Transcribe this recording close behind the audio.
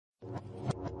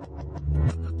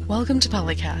Welcome to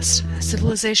PolyCast, a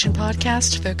civilization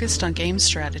podcast focused on game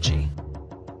strategy.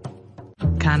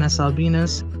 Canis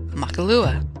Albinus.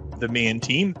 Makalua. The Me and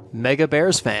Team. Mega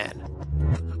Bears fan.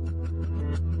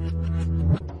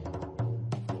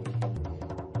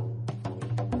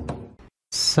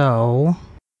 So,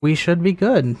 we should be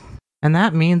good. And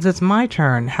that means it's my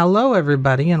turn. Hello,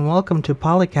 everybody, and welcome to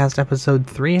PolyCast episode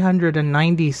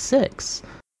 396.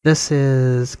 This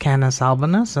is Canis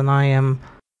Albinus, and I am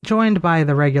joined by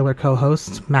the regular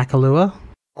co-hosts, Makalua.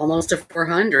 Almost to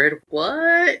 400.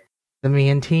 What? The Me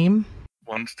and Team.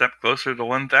 One step closer to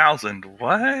 1,000.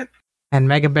 What? And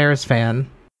Mega Bears fan.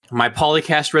 My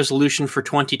PolyCast resolution for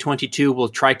 2022 will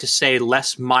try to say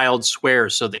less mild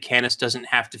swears so that Canis doesn't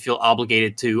have to feel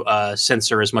obligated to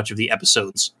censor as much of the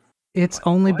episodes. It's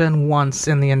only been once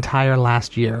in the entire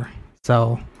last year,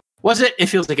 so... Was it? It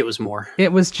feels like it was more.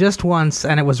 It was just once,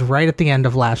 and it was right at the end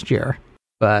of last year.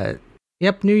 But,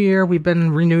 yep, new year, we've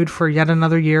been renewed for yet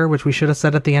another year, which we should have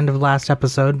said at the end of last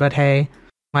episode, but hey,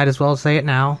 might as well say it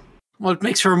now. Well, it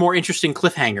makes for a more interesting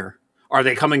cliffhanger. Are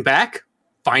they coming back?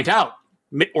 Find out.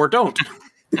 Or don't.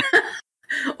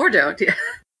 Or don't, yeah.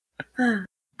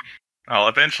 Well,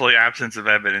 eventually absence of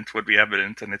evidence would be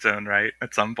evidence in its own right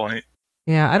at some point.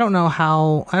 Yeah, I don't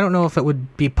know if it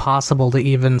would be possible to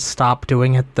even stop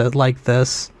doing it like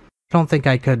this. I don't think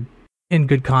I could, in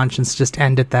good conscience, just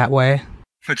end it that way.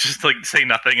 Just, say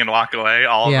nothing and walk away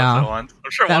all of us at once. I'm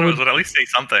sure one of us would at least say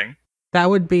something. That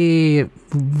would be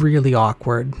really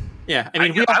awkward. Yeah, I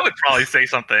would probably say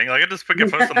something. I just put a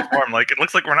post on the forum, it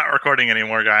looks like we're not recording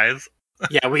anymore, guys.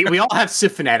 Yeah, we all have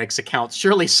Civ Fanatics accounts.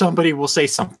 Surely somebody will say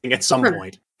something at some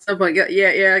point. Some point,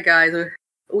 yeah, guys.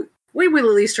 We would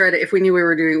at least try to, if we knew we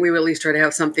were doing, we would at least try to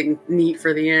have something neat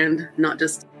for the end, not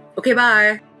just, okay,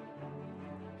 bye.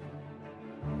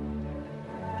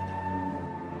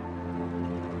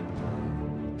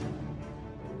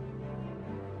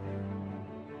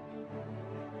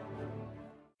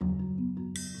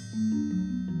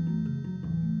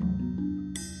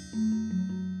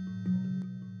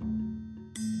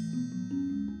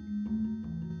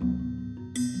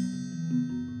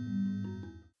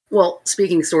 Well,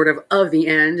 speaking sort of the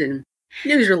end and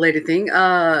news-related thing,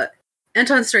 Anton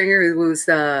Strenger, who was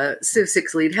the Civ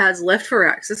 6 lead, has left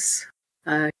Firaxis.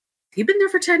 He'd been there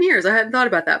for 10 years. I hadn't thought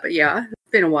about that, but yeah,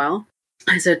 it's been a while.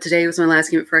 I said today was my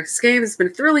last game at Firaxis Games. It's been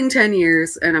a thrilling 10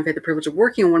 years, and I've had the privilege of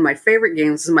working on one of my favorite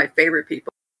games. This is my favorite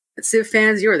people. But Civ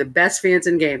fans, you are the best fans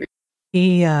in gaming.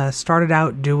 He started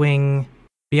out doing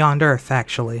Beyond Earth,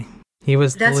 actually. He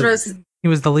was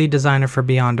the lead designer for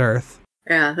Beyond Earth.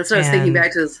 Yeah, that's what I was thinking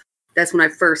back to. That's when I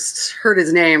first heard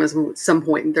his name at some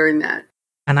point during that.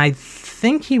 And I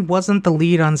think he wasn't the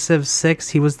lead on Civ 6,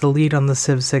 he was the lead on the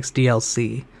Civ 6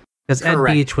 DLC. Because Ed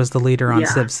Beach was the leader on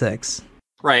Civ 6.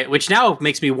 Right, which now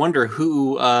makes me wonder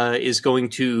who is going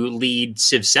to lead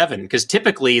Civ 7. Because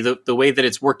typically, the way that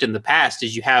it's worked in the past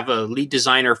is you have a lead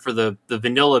designer for the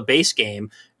vanilla base game,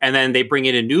 and then they bring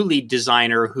in a new lead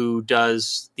designer who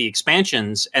does the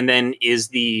expansions, and then is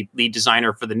the lead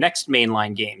designer for the next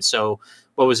mainline game. So,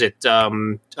 what was it?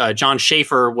 John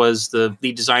Schaefer was the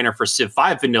lead designer for Civ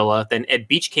 5 vanilla, then Ed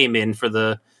Beach came in for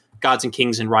the Gods and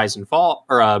Kings and Rise and Fall,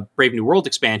 or Brave New World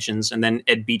expansions, and then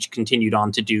Ed Beach continued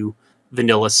on to do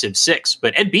vanilla Civ 6.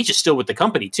 But Ed Beach is still with the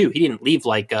company, too. He didn't leave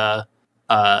like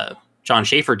John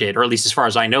Schaefer did, or at least as far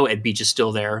as I know, Ed Beach is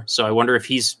still there. So I wonder if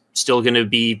he's still going to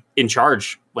be in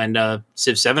charge when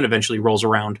Civ 7 eventually rolls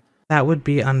around. That would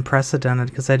be unprecedented,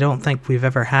 because I don't think we've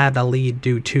ever had a lead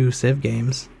do 2 Civ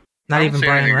games. Not even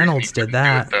Brian Reynolds did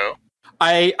that.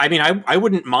 I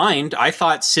wouldn't mind. I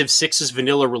thought Civ 6's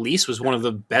vanilla release was one of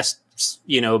the best,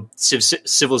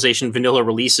 Civilization vanilla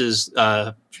releases,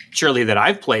 surely that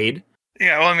I've played.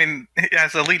 Yeah, well,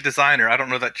 as a lead designer, I don't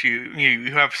know that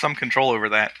you have some control over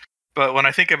that. But when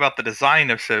I think about the design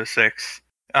of Civ 6,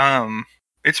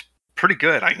 it's pretty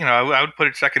good. I would put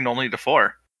it second only to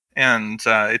 4, and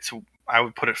I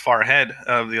would put it far ahead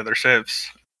of the other Civs.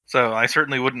 So I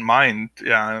certainly wouldn't mind,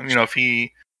 if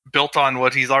he built on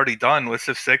what he's already done with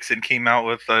Civ 6 and came out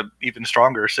with an even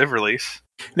stronger Civ release.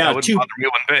 Now, that wouldn't bother me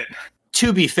one bit.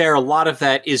 To be fair, a lot of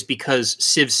that is because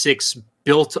Civ 6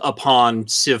 built upon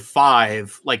Civ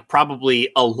 5, probably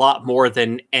a lot more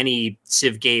than any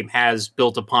Civ game has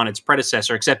built upon its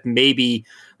predecessor, except maybe,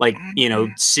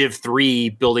 Civ 3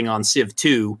 building on Civ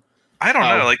 2. I don't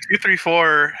know. 2, 3,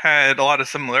 4 had a lot of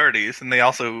similarities, and they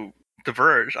also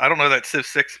diverged. I don't know that Civ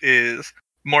 6 is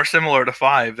more similar to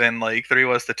 5 than 3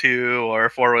 was to 2 or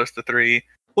 4 was to 3.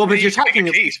 Well, but you're talking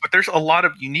a case, but there's a lot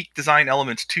of unique design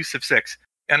elements to Civ 6,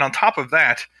 and on top of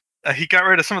that, he got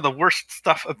rid of some of the worst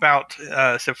stuff about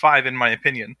Civ 5, in my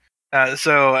opinion.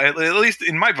 So at least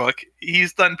in my book,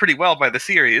 he's done pretty well by the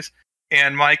series.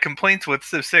 And my complaints with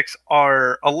Civ 6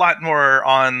 are a lot more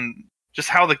on just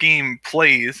how the game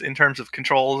plays in terms of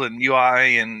controls and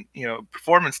UI and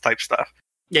performance type stuff.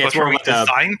 Yeah, but from a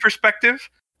design perspective,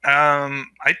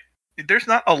 there's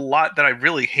not a lot that I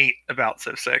really hate about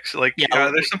Civ 6.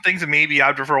 There's some things that maybe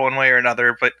I'd prefer one way or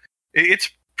another, but it's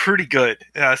pretty good.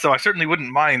 So I certainly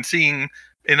wouldn't mind seeing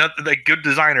a good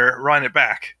designer run it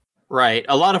back. Right.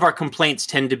 A lot of our complaints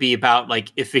tend to be about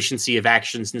like efficiency of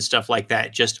actions and stuff like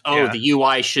that. Just, the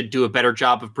UI should do a better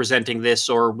job of presenting this,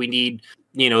 or we need,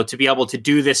 to be able to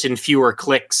do this in fewer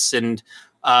clicks. And,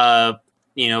 oh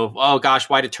gosh,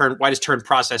 why does turn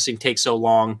processing take so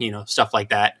long? Stuff like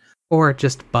that. Or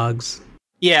just bugs.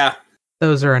 Yeah.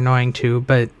 Those are annoying too,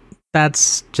 but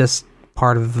that's just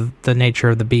part of the nature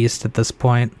of the beast at this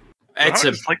point. I would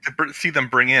just like to see them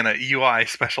bring in a UI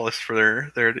specialist for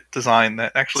their design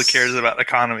that actually cares about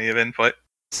economy of input.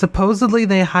 Supposedly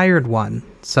they hired one,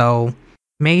 so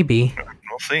maybe.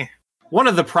 We'll see. One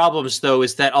of the problems, though,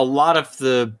 is that a lot of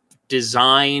the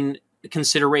design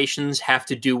considerations have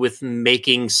to do with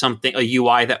making a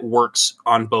UI that works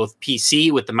on both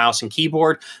PC with the mouse and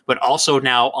keyboard, but also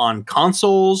now on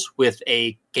consoles with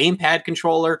a gamepad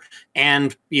controller,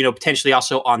 and potentially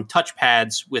also on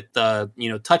touchpads with the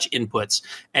touch inputs.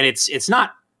 And it's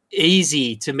not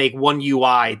easy to make one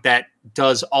UI that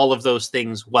does all of those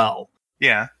things well.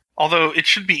 Yeah. Although it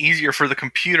should be easier for the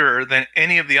computer than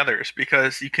any of the others,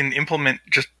 because you can implement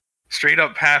just straight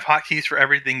up have hotkeys for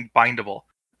everything bindable.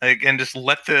 And just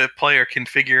let the player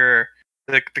configure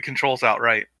the controls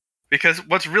outright. Because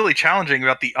what's really challenging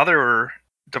about the other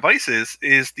devices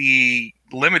is the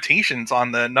limitations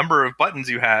on the number of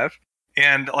buttons you have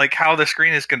and like how the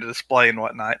screen is going to display and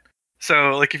whatnot.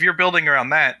 So like if you're building around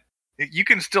that, you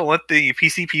can still let the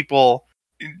PC people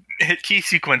hit key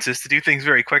sequences to do things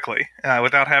very quickly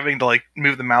without having to like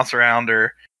move the mouse around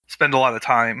or spend a lot of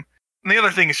time. And the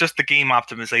other thing is just the game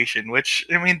optimization, which,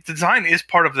 design is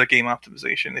part of the game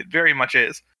optimization. It very much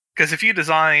is. Because if you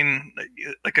design,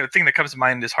 like a thing that comes to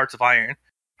mind is Hearts of Iron.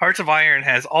 Hearts of Iron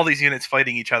has all these units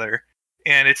fighting each other,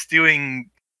 and it's doing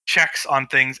checks on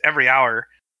things every hour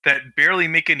that barely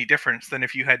make any difference than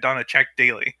if you had done a check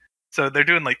daily. So they're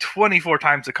doing like 24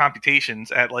 times the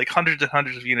computations at like hundreds and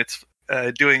hundreds of units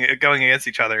going against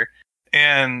each other.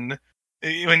 And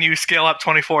when you scale up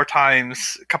 24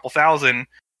 times a couple thousand,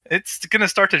 it's going to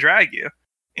start to drag you.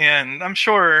 And I'm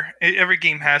sure every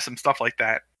game has some stuff like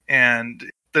that.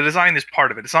 And the design is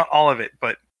part of it. It's not all of it,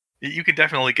 but you can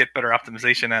definitely get better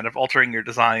optimization out of altering your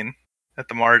design at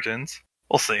the margins.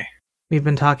 We'll see. We've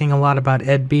been talking a lot about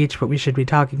Ed Beach, but we should be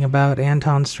talking about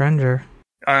Anton Strenger.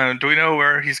 Do we know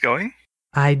where he's going?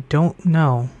 I don't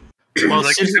know. Well,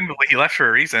 presumably he left for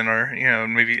a reason, or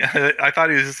maybe I thought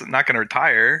he was not going to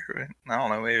retire. I don't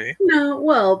know, maybe. No,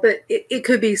 well, but it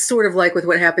could be sort of like with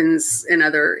what happens in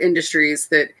other industries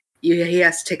that he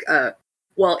has to take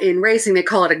in racing they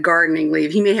call it a gardening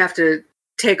leave. He may have to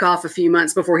take off a few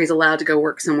months before he's allowed to go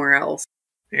work somewhere else.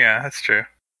 Yeah, that's true.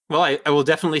 Well, I will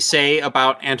definitely say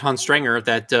about Anton Strenger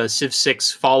that Civ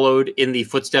 6 followed in the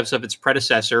footsteps of its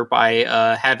predecessor by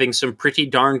having some pretty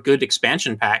darn good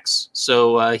expansion packs.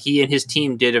 So he and his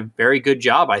team did a very good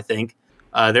job, I think.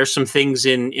 There's some things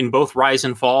in both Rise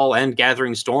and Fall and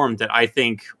Gathering Storm that I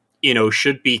think,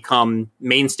 should become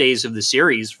mainstays of the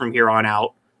series from here on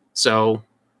out. So,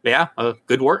 yeah,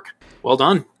 good work. Well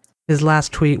done. His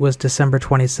last tweet was December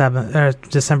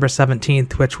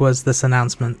 17th, which was this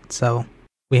announcement, so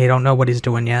we don't know what he's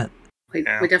doing yet. He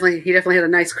definitely had a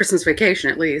nice Christmas vacation,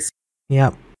 at least.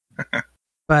 Yep.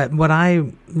 But what I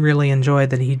really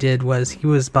enjoyed that he did was he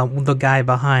was the guy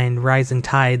behind Rising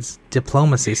Tide's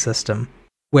diplomacy system,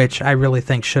 which I really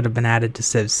think should have been added to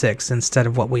Civ 6 instead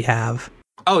of what we have.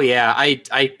 Oh yeah, I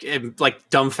am like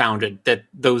dumbfounded that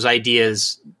those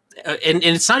ideas, and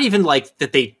it's not even like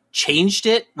that they changed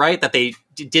it, right? That they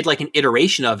did like an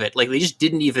iteration of it. Like they just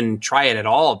didn't even try it at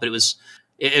all, but it was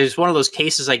one of those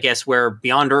cases, I guess, where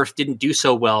Beyond Earth didn't do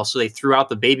so well, so they threw out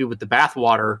the baby with the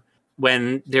bathwater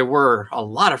when there were a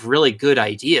lot of really good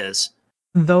ideas.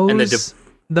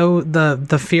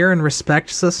 The fear and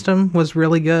respect system was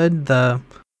really good. The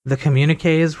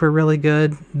communiques were really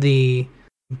good. The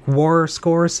war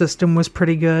score system was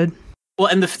pretty good. Well,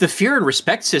 and the fear and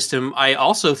respect system, I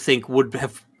also think would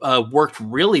have worked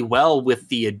really well with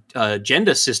the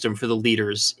agenda system for the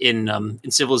leaders in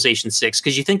Civilization 6,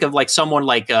 because you think of like someone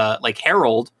like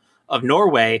Harold of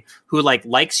Norway who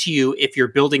likes you if you're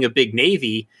building a big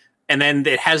navy, and then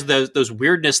it has those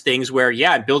weirdness things where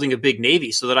I'm building a big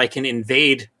navy so that I can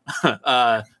invade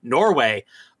Norway.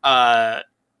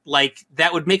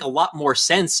 That would make a lot more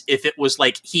sense if it was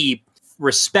like he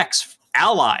respects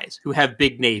allies who have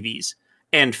big navies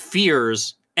and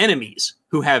fears enemies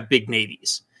who have big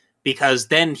navies, because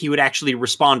then he would actually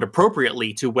respond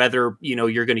appropriately to whether,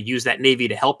 you're going to use that navy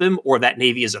to help him or that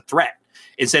navy is a threat.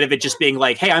 Instead of it just being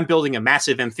like, hey, I'm building a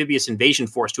massive amphibious invasion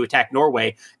force to attack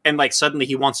Norway, and like suddenly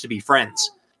he wants to be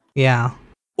friends. Yeah.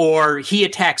 Or he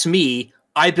attacks me,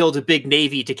 I build a big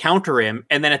navy to counter him,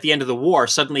 and then at the end of the war,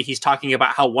 suddenly he's talking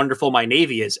about how wonderful my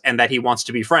navy is and that he wants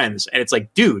to be friends. And it's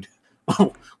like, dude,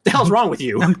 what the hell's wrong with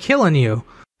you? I'm killing you.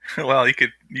 Well, you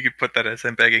could put that as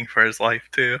him begging for his life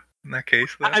too. In that case,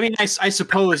 though. I mean, I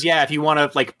suppose, yeah, if you want to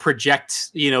like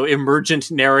project, emergent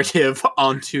narrative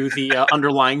onto the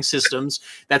underlying systems,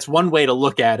 that's one way to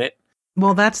look at it.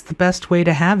 Well, that's the best way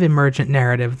to have emergent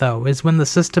narrative, though, is when the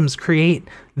systems create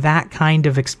that kind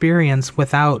of experience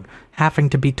without having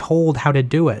to be told how to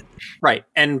do it. Right.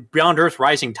 And Beyond Earth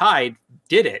Rising Tide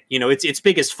did it. Its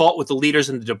biggest fault with the leaders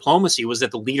and the diplomacy was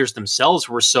that the leaders themselves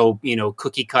were so,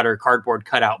 cookie cutter, cardboard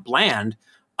cutout bland.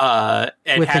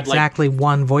 And with had exactly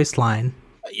one voice line.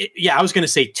 Yeah, I was going to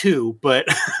say two, but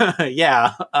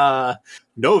yeah.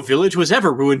 No village was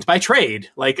ever ruined by trade.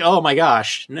 Like, oh my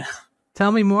gosh.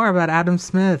 Tell me more about Adam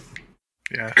Smith.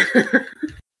 Yeah.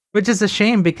 Which is a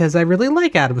shame because I really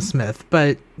like Adam Smith,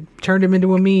 but turned him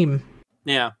into a meme.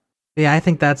 Yeah. Yeah, I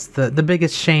think that's the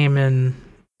biggest shame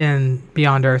in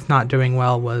Beyond Earth not doing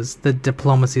well was the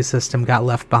diplomacy system got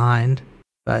left behind.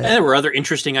 But and there were other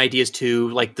interesting ideas too,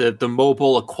 like the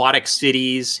mobile aquatic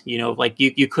cities. Like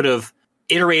you could have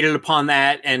iterated upon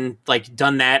that and like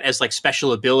done that as like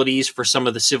special abilities for some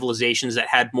of the civilizations that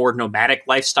had more nomadic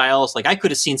lifestyles. Like I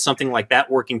could have seen something like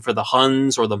that working for the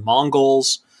Huns or the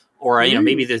Mongols, or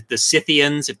maybe the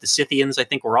Scythians. If the Scythians, I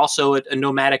think, were also a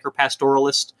nomadic or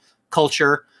pastoralist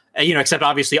culture, except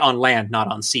obviously on land, not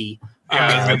on sea. Yeah,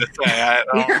 I was going to say, I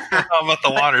don't know about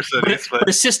the water cities. But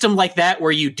a system like that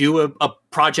where you do a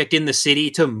project in the city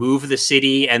to move the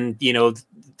city and,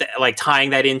 like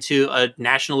tying that into a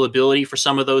national ability for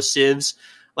some of those civs.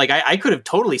 Like I could have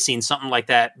totally seen something like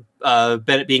that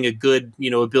being a good,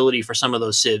 ability for some of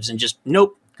those civs, and just,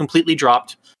 nope, completely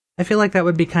dropped. I feel like that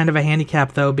would be kind of a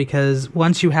handicap, though, because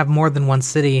once you have more than one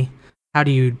city, how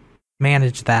do you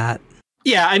manage that?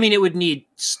 Yeah, I mean, it would need,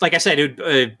 like I said, it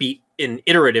would be an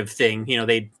iterative thing.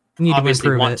 They'd need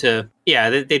obviously to want to,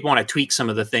 they'd want to tweak some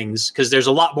of the things because there's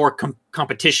a lot more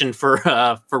competition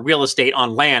for real estate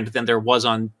on land than there was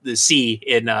on the sea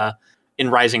in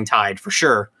Rising Tide, for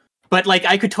sure. But like,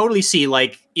 I could totally see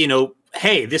like,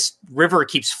 hey, this river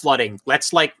keeps flooding.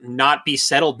 Let's like not be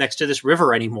settled next to this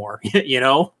river anymore.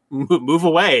 Move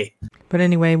away. But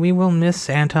anyway, we will miss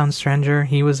Anton Strenger.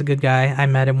 He was a good guy. I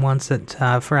met him once at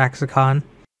Firaxis.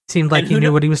 Seemed like he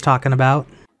knew what he was talking about.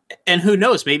 And who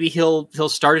knows? Maybe he'll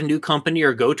start a new company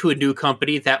or go to a new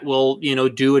company that will,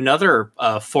 do another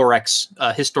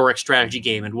 4X historic strategy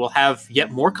game, and we'll have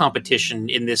yet more competition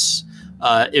in this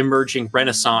emerging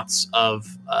renaissance of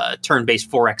turn-based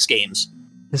 4X games.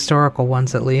 Historical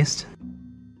ones, at least.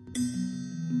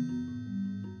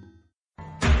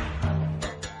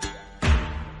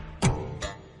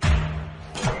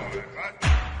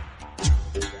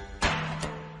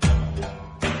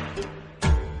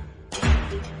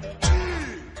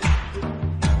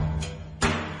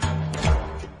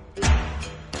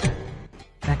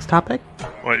 Topic?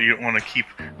 What, you don't want to keep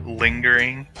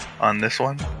lingering on this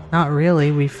one? Not really.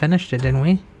 We finished it, didn't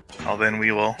we? Well, then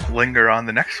we will linger on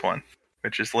the next one,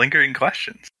 which is Lingering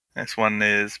Questions. This one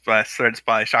is starts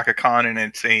by Shaka Khan, and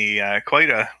it's quite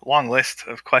a long list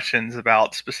of questions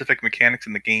about specific mechanics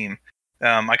in the game.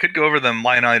 I could go over them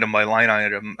line item by line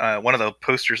item. One of the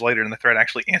posters later in the thread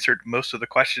actually answered most of the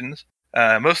questions,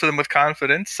 most of them with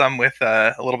confidence, some with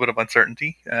a little bit of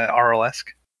uncertainty. RLesque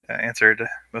answered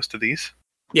most of these.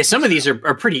 Yeah, some of these are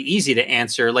pretty easy to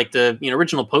answer. Like the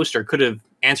original poster could have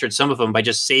answered some of them by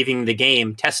just saving the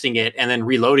game, testing it, and then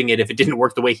reloading it if it didn't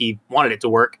work the way he wanted it to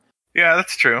work. Yeah,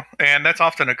 that's true. And that's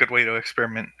often a good way to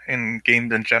experiment in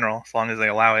games in general, as long as they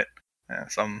allow it.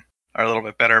 Some are a little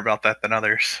bit better about that than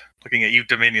others. Looking at you,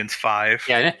 Dominions 5.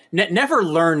 Yeah, never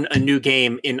learn a new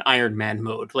game in Iron Man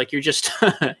mode. Like, you're just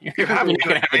you're probably not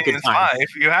going to have a good time. 5,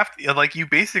 you have to, like, you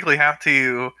basically have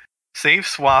to save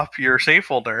swap your save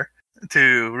folder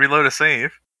to reload a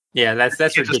save. Yeah, that's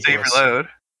ridiculous. Save reload.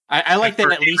 I like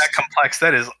that at least that complex.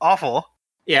 That is awful.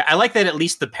 Yeah, I like that at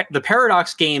least the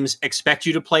Paradox games expect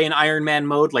you to play in Iron Man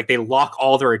mode. Like, they lock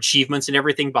all their achievements and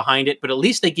everything behind it, but at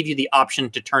least they give you the option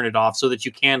to turn it off so that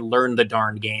you can learn the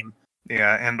darn game.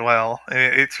 Yeah, and well,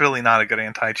 it's really not a good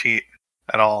anti-cheat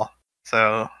at all.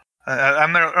 So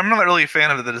I'm not really a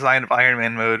fan of the design of Iron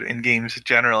Man mode in games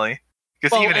generally.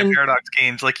 Because even in Paradox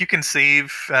games, like you can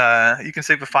save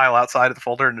a file outside of the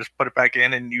folder and just put it back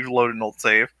in, and you load an old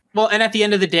save. Well, and at the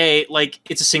end of the day, like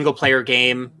it's a single player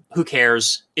game. Who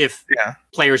cares if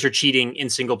players are cheating in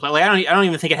single player? Like, I don't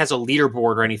even think it has a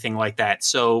leaderboard or anything like that.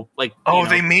 So like,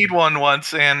 they made one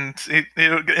once, and it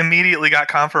immediately got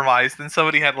compromised, and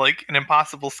somebody had like an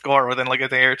impossible score within like a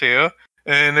day or two,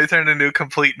 and they turned into a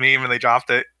complete meme, and they dropped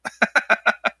it.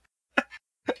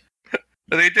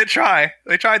 But they did try.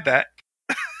 They tried that.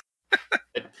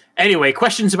 Anyway,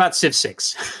 questions about Civ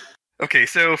 6. Okay,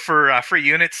 so for free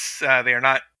units, they are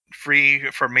not free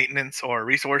for maintenance or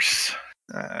resource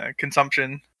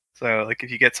consumption. So, like,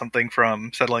 if you get something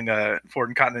from settling a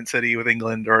foreign continent city with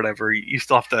England or whatever, you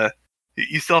still have to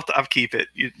upkeep it.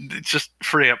 It's just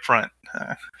free up front,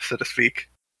 so to speak.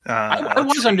 I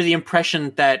was under the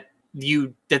impression that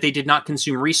they did not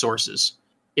consume resources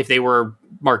if they were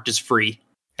marked as free.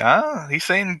 He's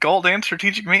saying gold and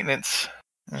strategic maintenance.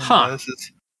 Huh.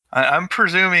 I'm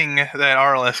presuming that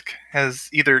RLS has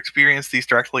either experienced these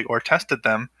directly or tested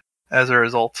them as a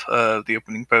result of the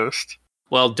opening post.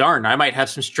 Well, darn, I might have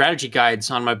some strategy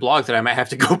guides on my blog that I might have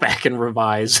to go back and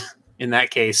revise in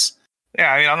that case.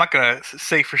 Yeah, I mean, I'm not going to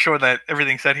say for sure that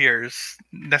everything said here is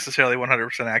necessarily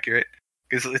 100% accurate,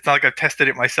 because it's not like I've tested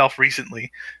it myself recently.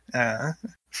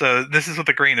 So this is with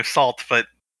a grain of salt, but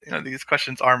these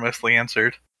questions are mostly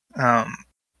answered.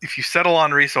 If you settle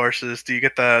on resources, do you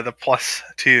get the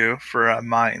 +2 for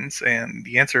mines? And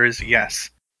the answer is yes.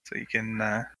 So you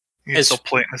can still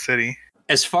plant in the city.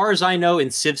 As far as I know, in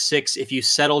Civ 6, if you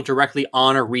settle directly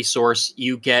on a resource,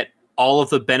 you get all of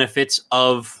the benefits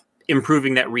of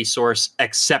improving that resource,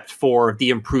 except for the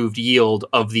improved yield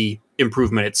of the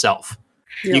improvement itself.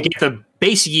 Yep. You get the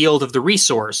base yield of the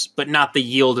resource, but not the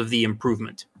yield of the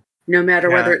improvement. No matter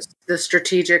whether it's the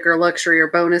strategic or luxury or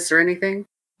bonus or anything?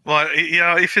 Well,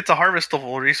 if it's a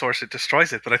harvestable resource, it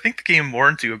destroys it. But I think the game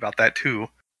warns you about that too.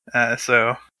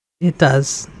 So it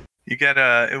does. You get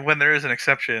when there is an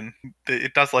exception,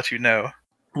 it does let you know.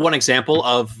 One example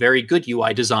of very good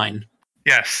UI design.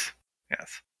 Yes.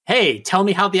 Hey, tell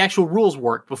me how the actual rules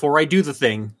work before I do the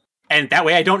thing, and that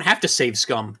way I don't have to save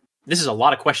scum. This is a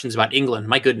lot of questions about England.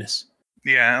 My goodness.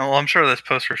 Yeah, well, I'm sure this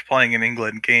poster's playing an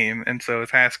England game, and so it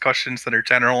has questions that are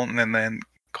general, and then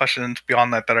questions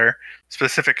beyond that are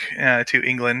specific to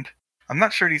England. I'm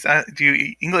not sure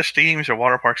do English stadiums or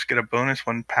water parks get a bonus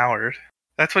when powered?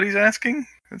 That's what he's asking?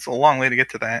 It's a long way to get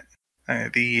to that.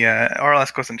 The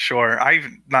RLS wasn't sure. I've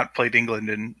not played England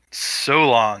in so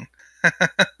long,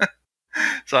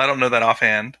 so I don't know that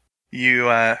offhand.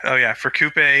 For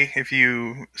Coupe, if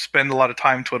you spend a lot of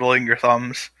time twiddling your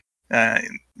thumbs,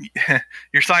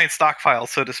 your science stockpile,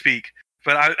 so to speak.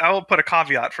 But I will put a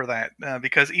caveat for that,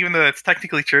 because even though it's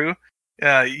technically true,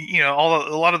 a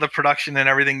lot of the production and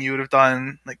everything you would have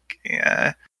done,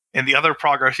 and the other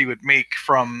progress you would make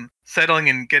from settling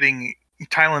and getting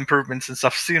tile improvements and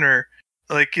stuff sooner,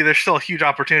 there's still a huge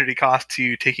opportunity cost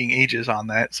to taking ages on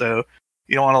that. So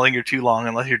you don't want to linger too long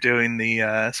unless you're doing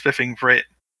the spiffing Brit,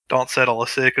 don't settle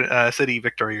a city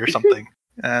victory or something.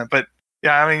 But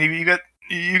yeah, I mean,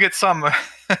 you get some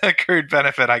accrued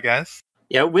benefit, I guess.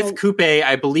 Yeah, with Coupe,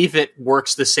 I believe it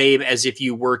works the same as if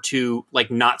you were to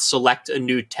not select a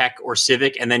new tech or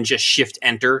civic and then just shift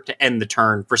enter to end the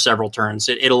turn for several turns.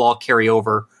 It'll all carry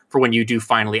over for when you do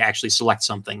finally actually select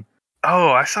something.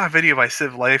 Oh, I saw a video by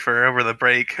Civ Lifer over the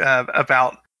break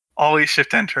about always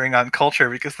shift entering on culture,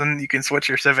 because then you can switch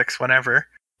your civics whenever.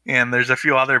 And there's a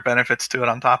few other benefits to it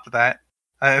on top of that.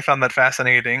 I found that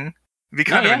fascinating. It'd be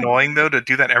kind of annoying, though, to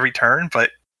do that every turn,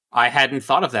 but I hadn't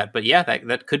thought of that. But yeah,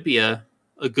 that could be a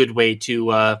good way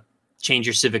to change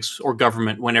your civics or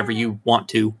government whenever you want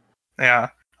to. Yeah.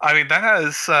 I mean, that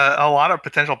has a lot of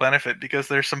potential benefit, because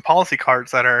there's some policy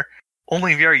cards that are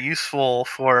only very useful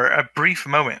for a brief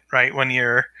moment, right? When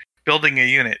you're building a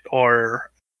unit,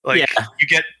 or you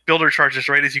get builder charges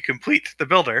right as you complete the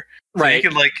builder. So right. You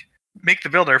can make the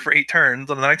builder for 8 turns,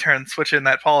 on the 9th turn switch in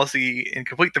that policy and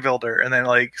complete the builder, and then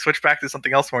switch back to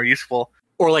something else more useful.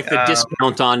 Or the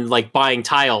discount on buying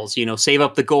tiles, save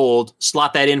up the gold,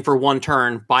 slot that in for 1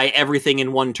 turn, buy everything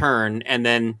in 1 turn, and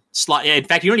then slot. In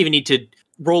fact, you don't even need to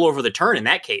roll over the turn in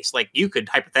that case. You could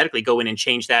hypothetically go in and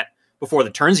change that before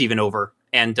the turn's even over,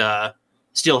 and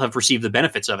still have received the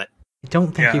benefits of it. I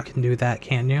don't think you can do that,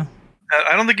 can you?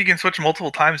 I don't think you can switch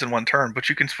multiple times in 1 turn, but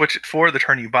you can switch it for the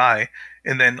turn you buy,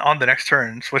 and then on the next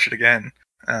turn, switch it again.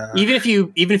 Even if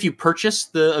you purchase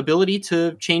the ability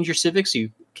to change your civics,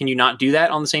 can you not do that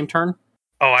on the same turn?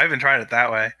 Oh, I haven't tried it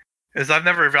that way, because I've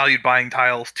never valued buying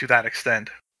tiles to that extent.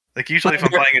 Like usually if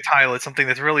I'm buying a tile, it's something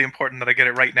that's really important that I get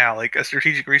it right now, like a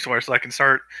strategic resource so I can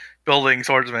start building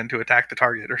swordsmen to attack the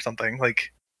target or something.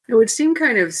 Like It would seem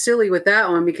kind of silly with that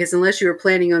one because unless you were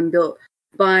planning on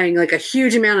buying like a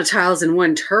huge amount of tiles in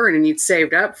one turn and you'd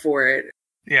saved up for it.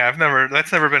 yeah,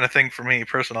 that's never been a thing for me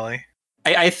personally.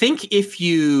 I think if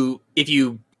you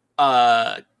do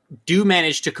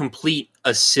manage to complete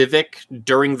a civic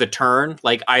during the turn,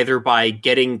 like either by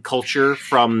getting culture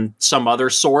from some other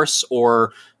source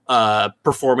or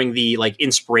performing the like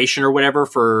inspiration or whatever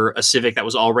for a civic that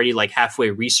was already like halfway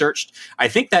researched, I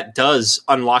think that does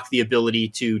unlock the ability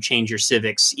to change your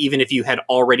civics, even if you had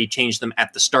already changed them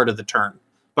at the start of the turn.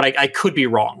 But I could be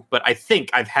wrong, but I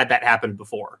think I've had that happen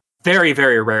before. Very,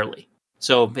 very rarely.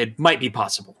 So it might be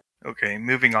possible. Okay,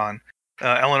 moving on.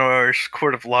 Eleanor's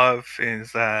Court of Love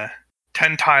is 10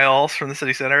 tiles from the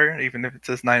city center, even if it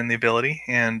says 9 in the ability,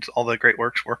 and all the great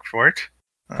works work for it.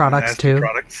 Products too.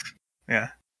 Products. Yeah.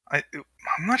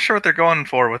 I'm not sure what they're going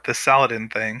for with this Saladin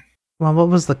thing. Well, what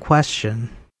was the question?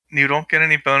 You don't get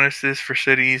any bonuses for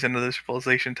cities and other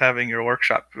civilizations having your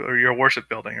workshop or your worship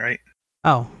building, right?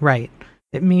 Oh, right.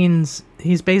 It means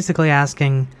he's basically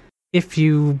asking if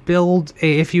you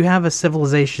have a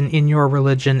civilization in your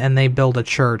religion and they build a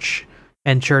church,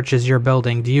 and church is your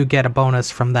building, do you get a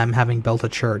bonus from them having built a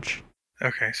church?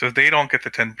 Okay, so they don't get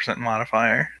the 10%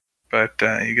 modifier, but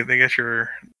they get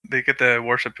the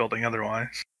worship building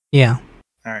otherwise. Yeah.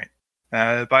 All right.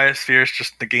 Biospheres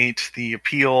just negate the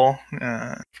appeal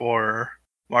for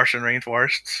Martian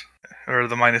rainforests, or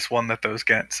the -1 that those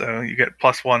get. So you get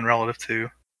 +1 relative to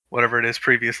whatever it is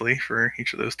previously for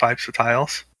each of those types of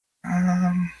tiles.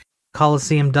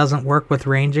 Colosseum doesn't work with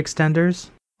range extenders?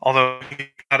 Although I'm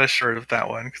not as sure of that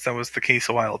one, because that was the case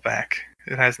a while back.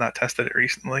 It has not tested it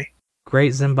recently.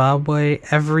 Great Zimbabwe,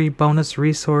 every bonus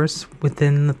resource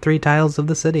within the 3 tiles of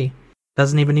the city.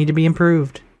 Doesn't even need to be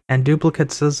improved. And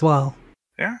duplicates as well.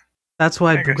 Yeah. That's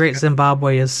why Great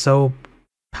Zimbabwe is so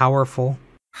powerful.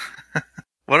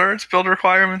 What are its build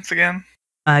requirements again?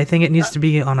 I think it needs to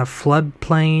be on a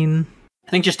floodplain.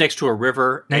 I think just next to a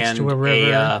river and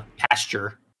a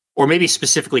pasture. Or maybe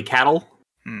specifically cattle.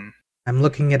 I'm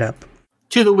looking it up.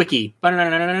 To the wiki.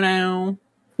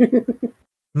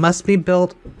 Must be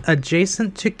built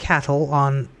adjacent to cattle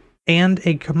and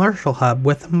a commercial hub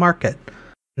with a market.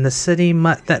 And the city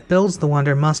that builds the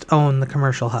wonder must own the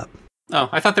commercial hub. Oh,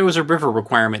 I thought there was a river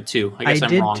requirement too. I guess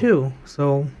I'm wrong. I did too,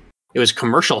 so... It was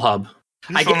commercial hub.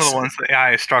 This is one of the ones that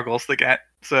AI struggles to get,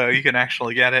 so you can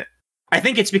actually get it. I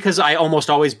think it's because I almost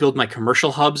always build my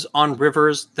commercial hubs on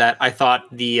rivers that I thought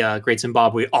the Great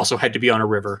Zimbabwe also had to be on a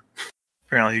river.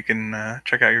 Apparently you can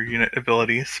check out your unit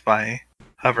abilities by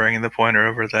hovering the pointer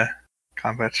over the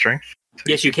combat strength. So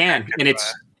yes, you can. And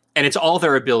it's all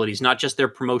their abilities, not just their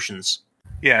promotions.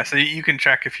 Yeah, so you can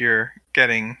check if you're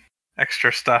getting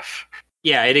extra stuff.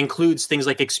 Yeah, it includes things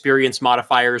like experience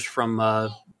modifiers from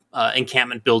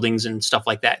encampment buildings and stuff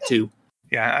like that, too.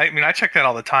 Yeah, I mean, I check that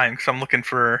all the time because I'm looking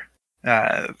for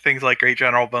things like great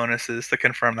general bonuses to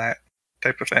confirm that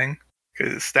type of thing.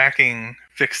 Because stacking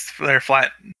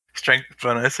flat strength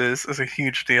bonuses is a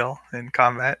huge deal in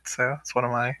combat, so it's one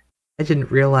of my... I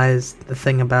didn't realize the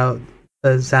thing about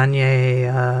the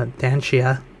Zanye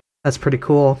Dantia. That's pretty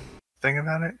cool. Thing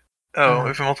about it? Oh,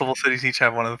 if multiple cities each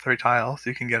have one of the 3 tiles,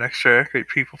 you can get extra great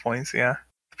people points, yeah.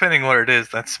 Depending what it is,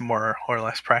 that's more or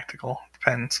less practical.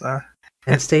 Depends. And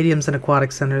stadiums and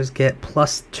aquatic centers get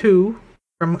 +2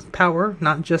 from power,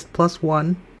 not just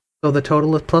 +1. So the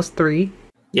total is +3.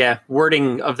 Yeah,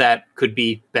 wording of that could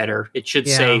be better. It should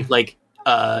say, like,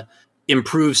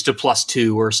 improves to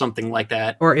 +2 or something like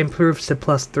that. Or improves to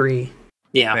 +3.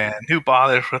 Yeah. Man, who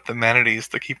bothers with amenities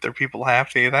to keep their people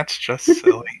happy? That's just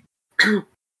silly. I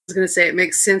was going to say it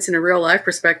makes sense in a real life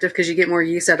perspective because you get more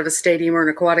use out of a stadium or an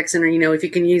aquatic center, if you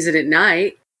can use it at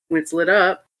night when it's lit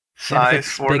up. Size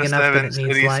 4 to 7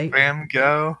 cities, spam,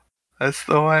 go. That's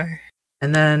the way.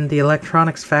 And then the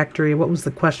electronics factory, what was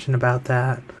the question about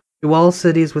that? Do all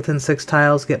cities within 6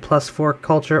 tiles get +4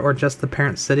 culture or just the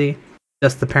parent city?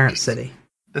 Just the parent city.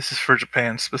 This is for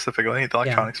Japan specifically, the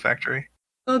electronics factory.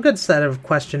 Well, a good set of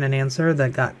question and answer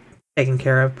that got taken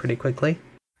care of pretty quickly.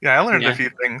 Yeah, I learned a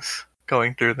few things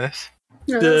going through this.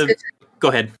 Go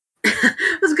ahead.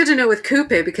 It was good to know with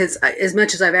Coupe because as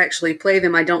much as I've actually played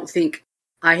them, I don't think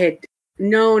I had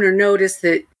known or noticed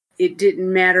that it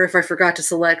didn't matter if I forgot to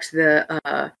select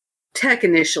the tech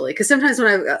initially. Because sometimes when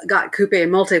I got Coupe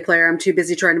in multiplayer, I'm too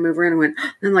busy trying to move around and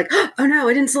I'm like, oh no,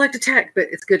 I didn't select a tech. But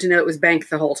it's good to know it was banked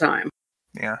the whole time.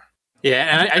 Yeah. Yeah,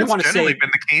 and I don't want to say... It's generally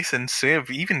been the case in Civ,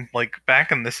 even like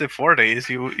back in the Civ 4 days,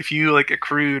 if you like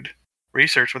accrued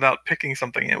research without picking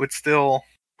something, it would still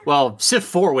Well, Civ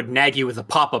 4 would nag you with a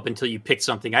pop-up until you picked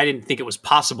something. I didn't think it was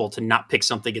possible to not pick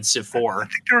something in Civ 4. I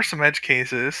think there were some edge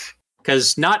cases.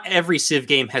 Because not every Civ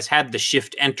game has had the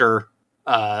shift-enter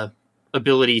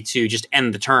ability to just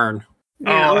end the turn.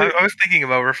 Yeah, I was thinking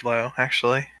of overflow,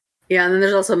 actually. Yeah, and then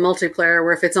there's also multiplayer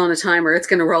where if it's on a timer, it's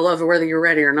going to roll over whether you're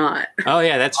ready or not. Oh,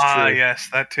 yeah, that's true. Yes,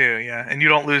 that too, yeah. And you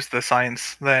don't lose the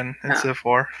science then in Civ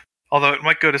 4. Although it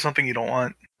might go to something you don't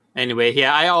want. Anyway,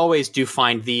 yeah, I always do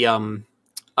find the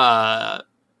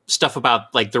stuff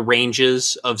about like the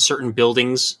ranges of certain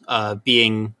buildings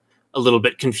being a little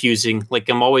bit confusing. Like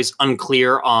I'm always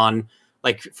unclear on,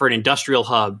 like for an industrial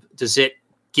hub, does it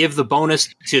give the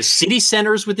bonus to city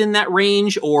centers within that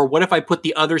range? Or what if I put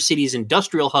the other city's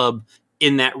industrial hub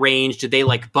in that range? Do they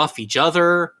like buff each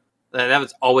other? That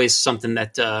was always something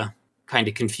that kind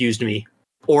of confused me.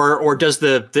 Or does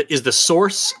is the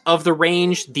source of the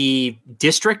range the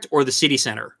district or the city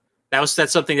center?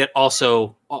 That's something that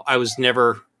also I was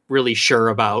never really sure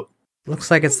about. Looks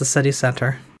like it's the city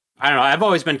center. I don't know. I've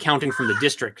always been counting from the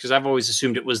district because I've always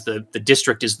assumed it was the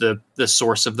district is the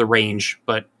source of the range.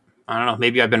 But I don't know.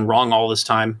 Maybe I've been wrong all this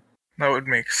time. That would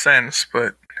make sense,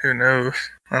 but who knows?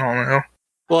 I don't know.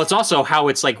 Well, it's also how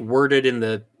it's like worded in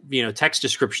the text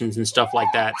descriptions and stuff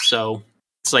like that. So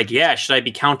it's like, yeah, should I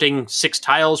be counting 6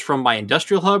 tiles from my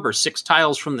industrial hub or 6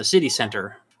 tiles from the city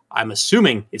center? I'm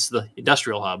assuming it's the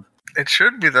industrial hub. It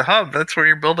should be the hub. That's where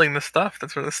you're building the stuff.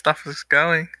 That's where the stuff is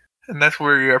going. And that's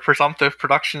where your presumptive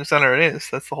production center is.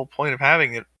 That's the whole point of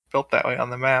having it built that way on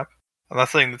the map. I'm not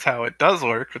saying that's how it does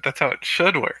work, but that's how it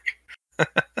should work.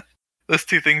 Those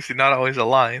two things do not always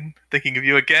align. Thinking of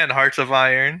you again, Hearts of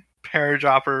Iron,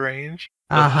 Paradropper range.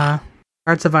 Uh-huh.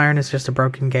 Hearts of Iron is just a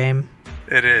broken game.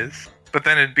 It is. But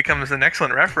then it becomes an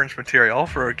excellent reference material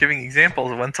for giving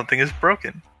examples of when something is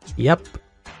broken. Yep.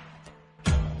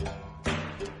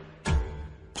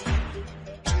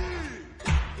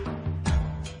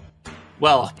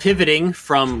 Well, pivoting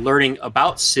from learning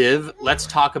about Civ, let's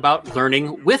talk about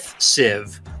learning with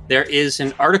Civ. There is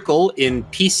an article in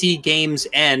PC Games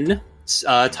N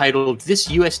titled, "This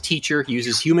U.S. Teacher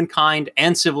Uses Humankind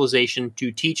and Civilization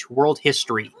to Teach World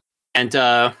History." And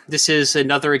this is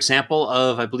another example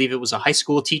of, I believe it was a high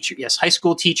school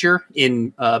teacher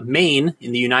in Maine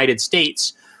in the United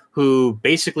States, who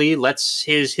basically lets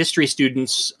his history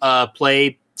students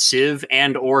play Civ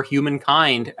and or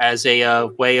Humankind as a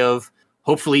way of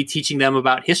hopefully teaching them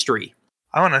about history.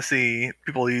 I want to see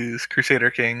people use Crusader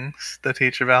Kings to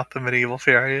teach about the medieval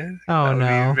period. Oh, that would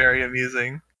no. be very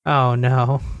amusing. Oh,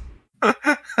 no.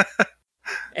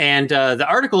 And the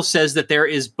article says that there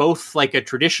is both like a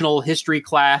traditional history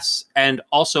class and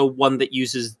also one that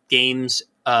uses games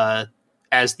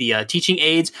as the teaching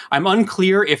aids. I'm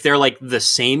unclear if they're like the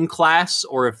same class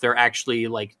or if they're actually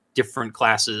like different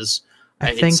classes.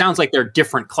 It sounds like they're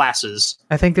different classes.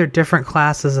 I think they're different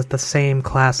classes at the same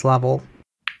class level.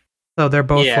 So they're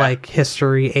both like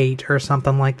History 8 or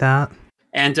something like that.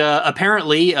 And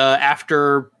apparently,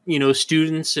 after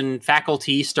students and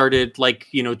faculty started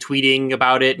tweeting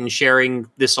about it and sharing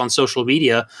this on social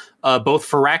media, both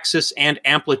Firaxis and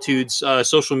Amplitude's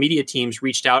social media teams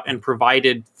reached out and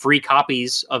provided free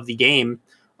copies of the game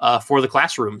for the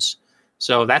classrooms.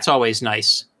 So that's always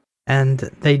nice. And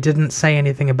they didn't say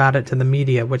anything about it to the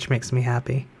media, which makes me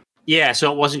happy. Yeah,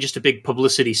 so it wasn't just a big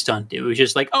publicity stunt. It was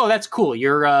just like, oh, that's cool.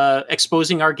 You're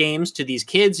exposing our games to these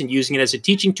kids and using it as a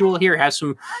teaching tool. Here, have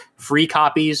some free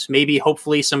copies. Maybe,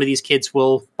 hopefully, some of these kids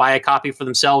will buy a copy for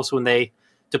themselves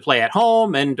to play at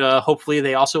home, and hopefully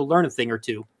they also learn a thing or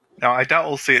two. Now, I doubt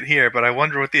we'll see it here, but I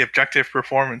wonder what the objective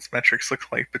performance metrics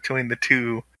look like between the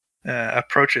two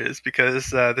approaches, because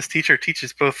this teacher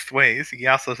teaches both ways. He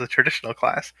also has a traditional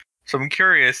class. So I'm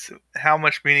curious how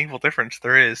much meaningful difference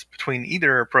there is between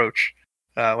either approach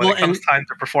when it comes time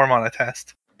to perform on a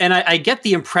test. And I get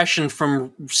the impression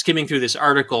from skimming through this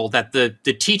article that the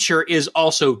teacher is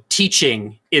also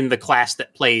teaching in the class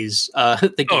that plays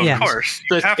the game. Oh, of course.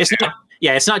 So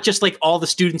it's not just like all the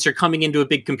students are coming into a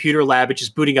big computer lab and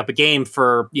just booting up a game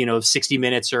for 60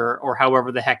 minutes or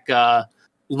however the heck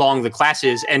long the class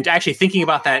is. And actually thinking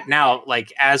about that now,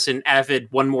 like as an avid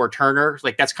one more turner,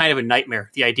 like that's kind of a nightmare.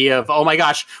 The idea of, oh my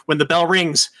gosh, when the bell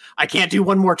rings, I can't do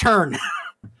one more turn.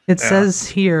 It says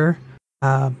here,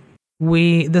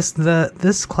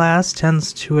 this class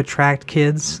tends to attract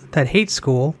kids that hate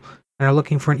school and are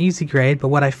looking for an easy grade, but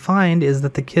what I find is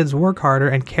that the kids work harder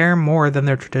and care more than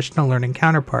their traditional learning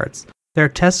counterparts. Their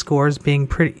test scores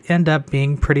end up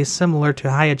being pretty similar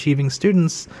to high-achieving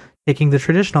students taking the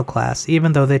traditional class,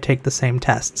 even though they take the same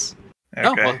tests. Okay.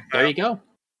 Oh, well, there you go.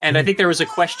 And I think there was a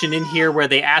question in here where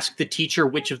they asked the teacher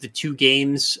which of the two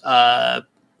games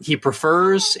he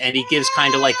prefers, and he gives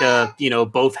kind of like a,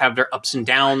 both have their ups and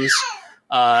downs.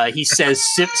 He says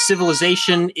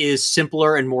civilization is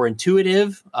simpler and more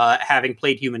intuitive. Having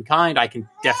played Humankind, I can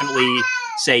definitely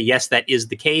say yes, that is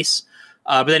the case.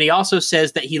 But then he also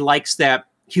says that he likes that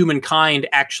Humankind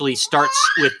actually starts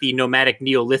with the nomadic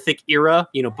Neolithic era,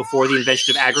 before the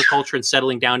invention of agriculture and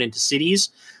settling down into cities,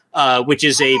 which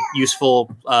is a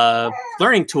useful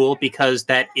learning tool because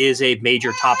that is a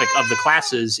major topic of the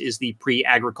classes, is the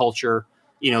pre-agriculture,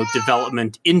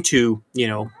 development into,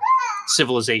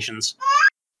 civilizations.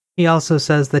 He also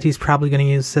says that he's probably going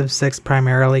to use Civ 6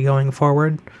 primarily going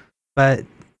forward, but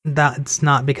that's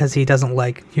not because he doesn't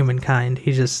like Humankind.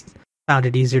 He just found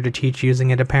it easier to teach using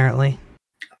it, apparently.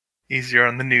 Easier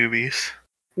on the newbies.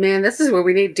 Man, this is where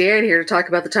we need Dan here to talk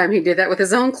about the time he did that with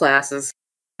his own classes.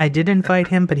 I did invite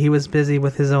him, but he was busy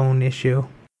with his own issue.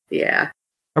 Yeah.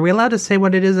 Are we allowed to say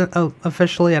what it is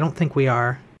officially? I don't think we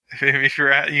are. If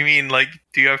you mean, like,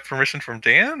 do you have permission from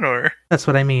Dan, or? That's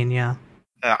what I mean, yeah.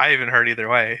 I haven't heard either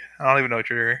way. I don't even know what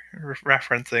you're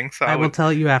referencing, so I will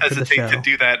tell you after the show. Hesitate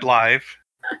to do that live.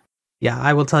 Yeah,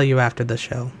 I will tell you after the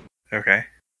show. Okay.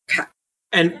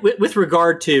 And with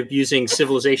regard to using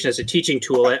civilization as a teaching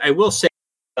tool, I will say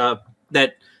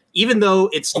that even though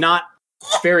it's not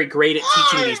very great at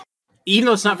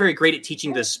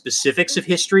teaching the specifics of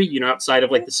history, outside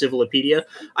of like the Civilopedia,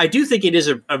 I do think it is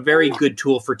a very good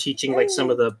tool for teaching like some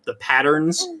of the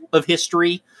patterns of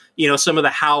history, some of the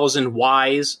hows and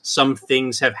whys some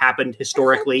things have happened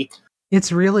historically.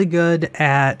 It's really good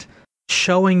at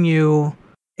showing you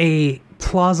a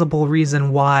plausible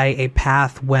reason why a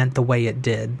path went the way it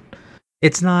did.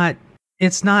 It's not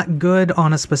good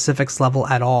on a specifics level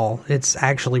at all. It's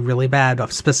actually really bad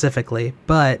specifically,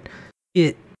 but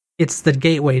it's the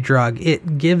gateway drug.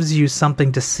 It gives you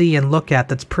something to see and look at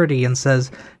that's pretty and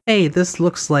says, hey, this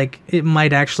looks like it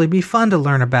might actually be fun to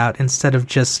learn about, instead of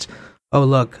just, oh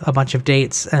look, a bunch of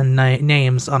dates and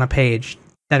names on a page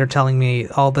that are telling me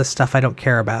all this stuff I don't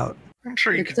care about. I'm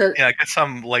sure you could get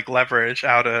some like leverage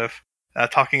out of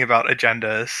talking about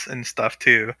agendas and stuff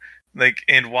too, like,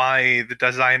 and why the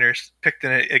designers picked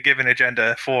a given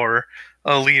agenda for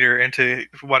a leader and to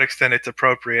what extent it's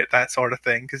appropriate, that sort of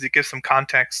thing, because it gives some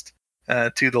context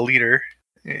to the leader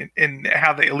and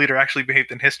how the leader actually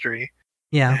behaved in history.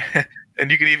 Yeah.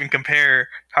 And you can even compare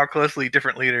how closely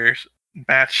different leaders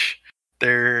match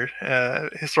their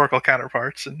historical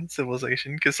counterparts in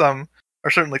civilization, because some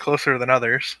are certainly closer than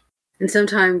others. And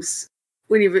sometimes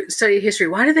when you study history,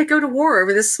 why did they go to war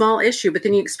over this small issue? But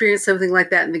then you experience something like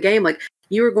that in the game, like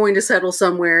you were going to settle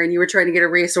somewhere and you were trying to get a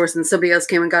resource and somebody else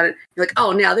came and got it. You're like,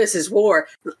 oh, now this is war.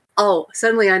 Oh,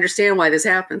 suddenly I understand why this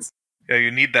happens. Yeah,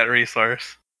 you need that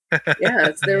resource.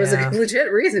 Yeah, there was a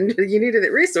legit reason you needed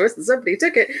that resource and somebody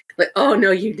took it. Like, oh,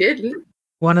 no, you didn't.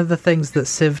 One of the things that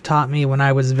Civ taught me when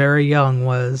I was very young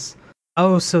was,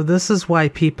 oh, so this is why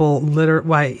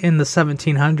why in the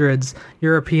 1700s,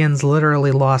 Europeans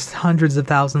literally lost hundreds of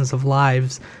thousands of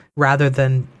lives rather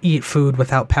than eat food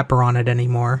without pepper on it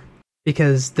anymore.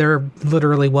 Because there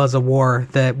literally was a war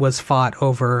that was fought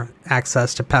over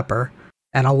access to pepper,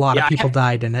 and a lot of people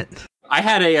died in it. I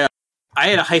had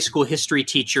a high school history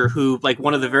teacher who, like,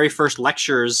 one of the very first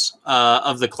lectures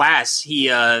of the class, he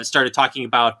started talking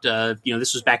about,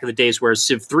 this was back in the days where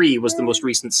Civ 3 was the most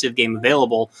recent Civ game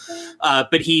available.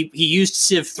 But he used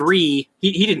Civ 3.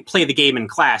 He didn't play the game in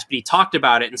class, but he talked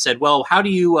about it and said, well,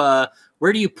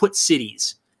 where do you put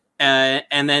cities?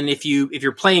 And then if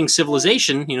you're playing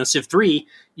Civilization, Civ 3,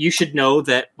 you should know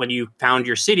that when you found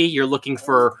your city, you're looking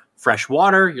for fresh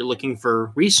water, you're looking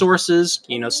for resources,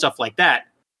 stuff like that.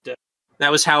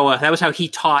 That was how he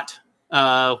taught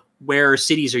where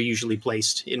cities are usually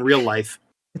placed in real life.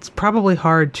 It's probably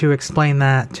hard to explain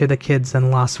that to the kids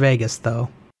in Las Vegas, though.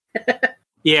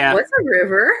 Yeah. What's a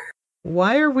river?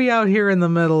 Why are we out here in the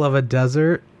middle of a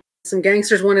desert? Some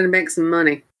gangsters wanted to make some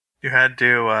money. You had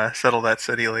to settle that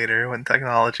city later when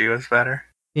technology was better.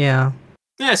 Yeah.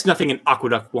 Yeah, it's nothing an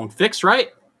aqueduct won't fix, right?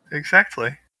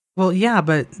 Exactly. Well, yeah,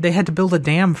 but they had to build a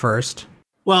dam first.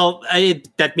 Well,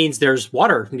 that means there's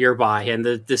water nearby, and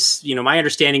my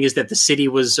understanding is that the city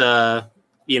was,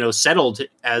 settled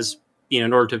as,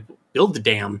 in order to build the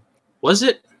dam. Was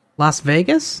it? Las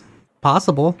Vegas?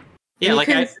 Possible.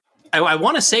 Yeah, I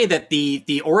want to say that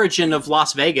the origin of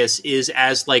Las Vegas is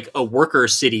as like a worker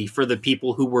city for the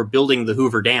people who were building the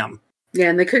Hoover Dam. Yeah,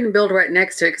 and they couldn't build right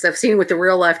next to it because I've seen what the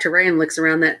real life terrain looks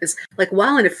around that. It's like,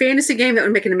 wow, in a fantasy game that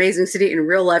would make an amazing city, in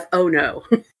real life, oh no.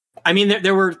 I mean,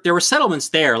 there were settlements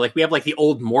there. Like, we have like the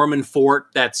old Mormon fort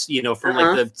that's, from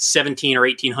like the 17 or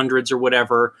 1800s or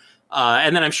whatever.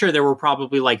 And then I'm sure there were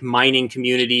probably like mining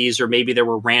communities, or maybe there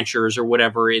were ranchers or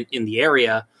whatever in the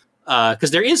area.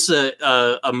 Because there is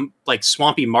a like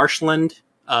swampy marshland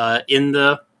within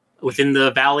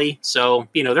the valley. So,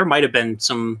 there might have been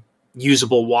some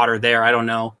usable water there. I don't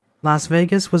know. Las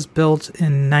Vegas was built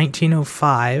in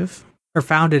 1905, or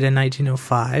founded in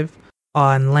 1905,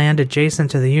 on land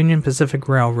adjacent to the Union Pacific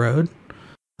Railroad.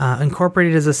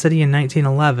 Incorporated as a city in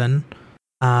 1911,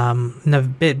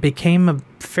 it became a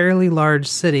fairly large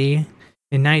city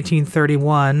in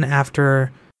 1931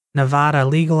 after Nevada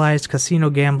legalized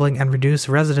casino gambling and reduced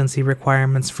residency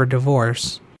requirements for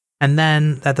divorce. And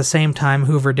then, at the same time,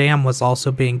 Hoover Dam was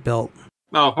also being built.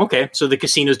 Oh, okay. So the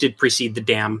casinos did precede the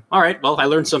dam. All right. Well, I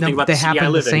learned something about the city I live in. They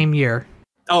happened the same year.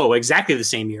 Oh, exactly the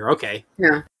same year. Okay.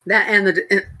 Yeah, that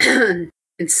and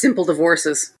and simple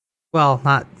divorces. Well,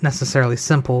 not necessarily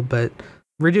simple, but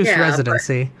reduced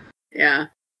residency. Yeah.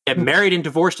 Get married and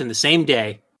divorced in the same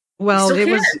day. Well,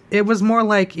 it was more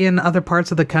like in other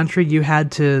parts of the country you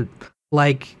had to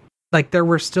like there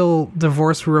were still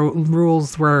divorce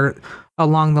rules were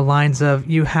along the lines of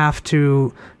you have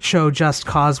to show just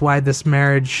cause why this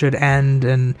marriage should end,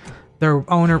 and their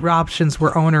options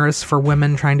were onerous for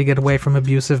women trying to get away from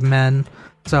abusive men.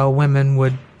 So women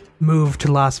would move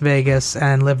to Las Vegas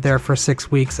and live there for 6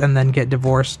 weeks and then get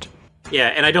divorced. Yeah,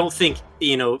 and I don't think,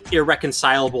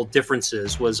 irreconcilable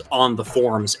differences was on the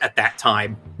forums at that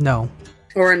time. No.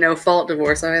 Or a no-fault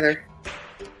divorce either.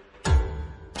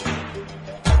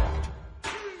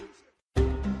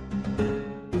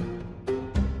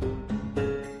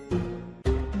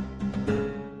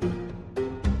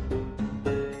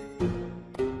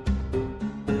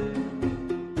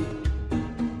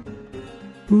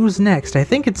 Who's next? I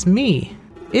think it's me.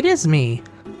 It is me.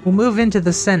 We'll move into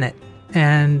the Senate,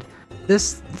 and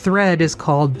this thread is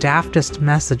called Daftest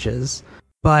Messages,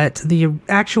 but the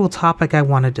actual topic I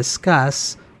want to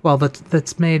discuss, well,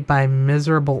 that's made by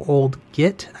Miserable Old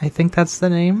Git, I think that's the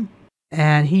name,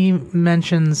 and he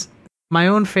mentions, my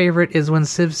own favorite is when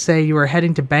civs say you are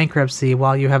heading to bankruptcy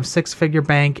while you have 6-figure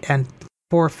bank and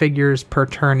 4 figures per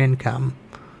turn income.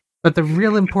 But the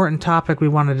real important topic we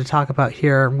wanted to talk about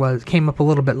here came up a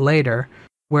little bit later,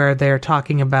 where they're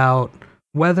talking about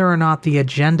whether or not the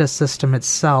agenda system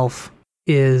itself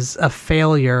is a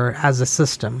failure as a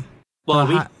system. Well,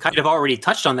 we kind of already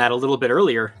touched on that a little bit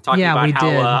earlier, talking about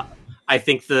how I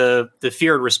think the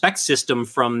fear and respect system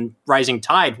from Rising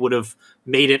Tide would have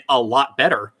made it a lot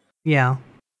better. Yeah.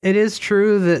 It is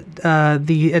true that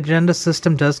the agenda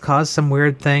system does cause some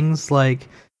weird things, like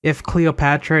if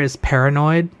Cleopatra is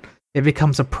paranoid, it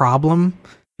becomes a problem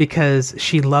because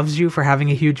she loves you for having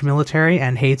a huge military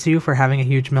and hates you for having a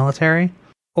huge military.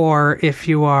 Or if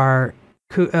you are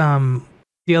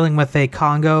dealing with a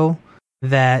Congo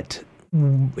that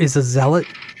is a zealot,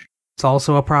 it's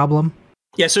also a problem.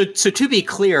 Yeah, so to be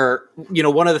clear,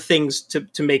 one of the things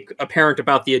to make apparent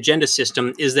about the agenda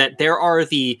system is that there are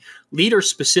the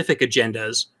leader-specific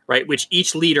agendas, right, which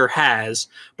each leader has,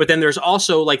 but then there's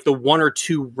also like the 1 or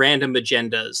 2 random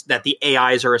agendas that the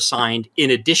AIs are assigned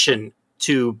in addition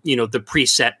to, the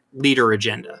preset leader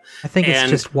agenda. I think it's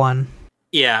just 1.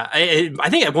 Yeah, I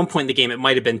think at one point in the game it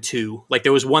might have been 2. Like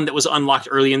there was one that was unlocked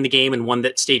early in the game and one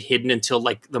that stayed hidden until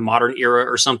like the modern era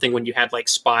or something, when you had like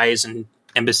spies and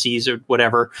embassies or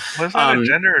whatever. Was that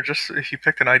agenda or just if you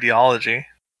picked an ideology?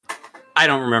 I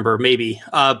don't remember, maybe.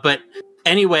 But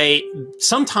anyway,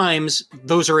 sometimes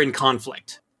those are in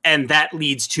conflict, and that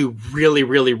leads to really,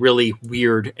 really, really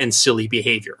weird and silly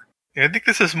behavior. Yeah, I think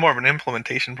this is more of an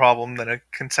implementation problem than a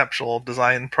conceptual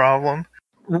design problem.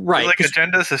 Right. Like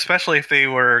agendas, especially if they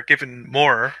were given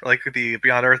more, like the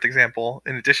Beyond Earth example,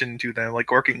 in addition to them,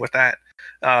 like working with that,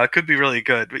 could be really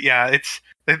good. But yeah,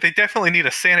 they definitely need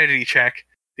a sanity check,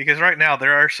 because right now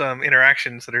there are some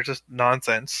interactions that are just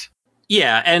nonsense.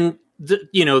 Yeah, and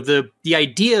the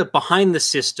idea behind the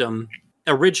system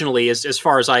originally, as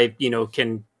far as I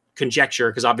can conjecture,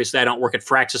 because obviously I don't work at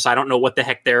Firaxis, I don't know what the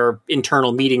heck their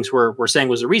internal meetings were saying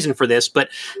was the reason for this, but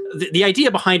the idea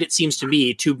behind it seems to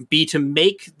me to be to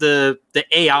make the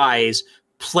AIs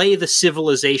play the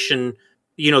civilization,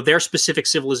 their specific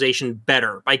civilization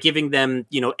better by giving them,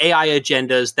 AI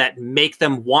agendas that make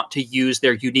them want to use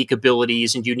their unique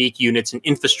abilities and unique units and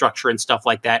infrastructure and stuff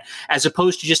like that, as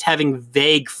opposed to just having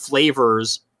vague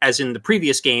flavors, as in the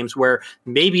previous games, where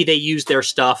maybe they use their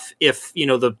stuff if,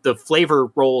 the flavor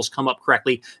roles come up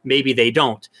correctly, maybe they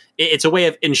don't. It's a way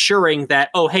of ensuring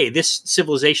that, oh, hey, this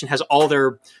civilization has all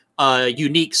their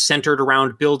unique centered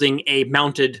around building a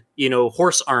mounted,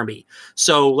 horse army.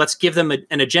 So let's give them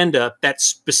an agenda that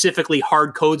specifically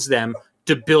hard codes them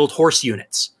to build horse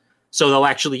units. So they'll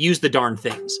actually use the darn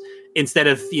things. instead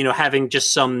of, having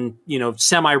just some,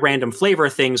 semi-random flavor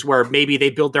things where maybe they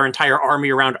build their entire army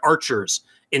around archers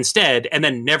instead and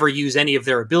then never use any of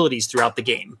their abilities throughout the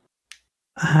game.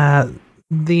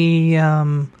 The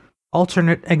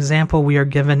alternate example we are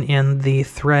given in the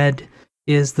thread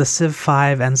is the Civ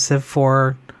 5 and Civ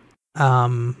 4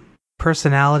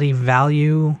 personality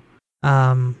value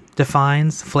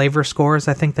defines, flavor scores,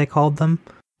 I think they called them.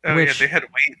 Oh, yeah, they had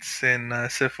weights in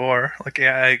Civ 4, like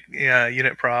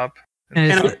unit prop.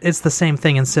 And it's the same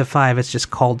thing in Civ 5, it's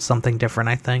just called something different,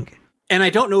 I think. And I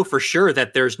don't know for sure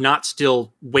that there's not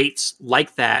still weights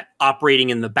like that operating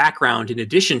in the background in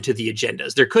addition to the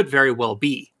agendas. There could very well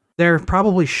be. There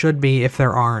probably should be if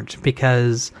there aren't,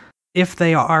 because if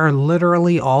they are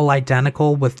literally all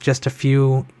identical with just a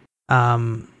few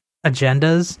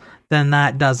agendas, then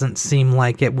that doesn't seem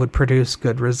like it would produce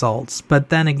good results. But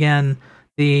then again,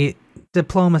 the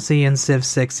diplomacy in Civ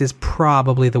 6 is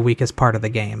probably the weakest part of the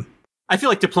game. I feel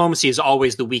like diplomacy is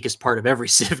always the weakest part of every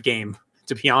Civ game,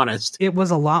 to be honest. It was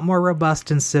a lot more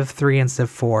robust in Civ 3 and Civ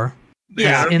 4.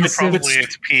 Yeah, in probably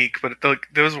its peak, but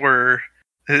those were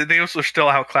still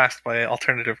outclassed by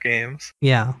alternative games.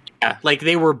 Yeah. Yeah, like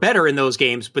they were better in those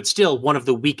games, but still one of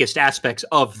the weakest aspects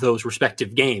of those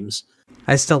respective games.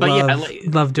 I still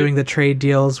love doing the trade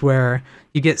deals where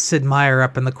you get Sid Meier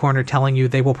up in the corner telling you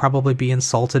they will probably be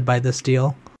insulted by this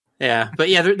deal. Yeah, but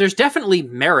yeah, there's definitely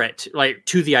merit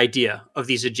to the idea of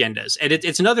these agendas. And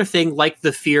it's another thing like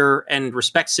the fear and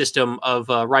respect system of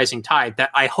Rising Tide that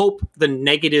I hope the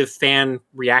negative fan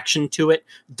reaction to it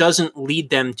doesn't lead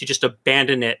them to just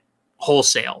abandon it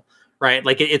wholesale, right?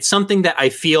 Like it's something that I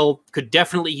feel could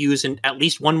definitely use in at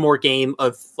least one more game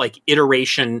of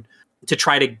iteration to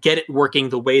try to get it working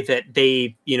the way that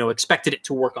they, expected it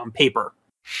to work on paper.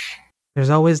 There's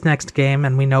always next game,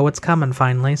 and we know what's coming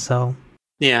finally, so...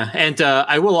 Yeah, and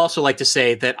I will also like to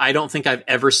say that I don't think I've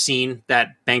ever seen that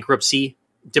bankruptcy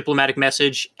diplomatic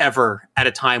message ever at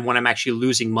a time when I'm actually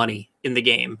losing money in the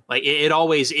game. Like it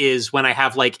always is when I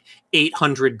have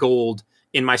 800 gold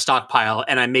in my stockpile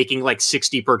and I'm making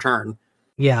 60 per turn.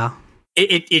 Yeah.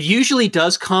 It usually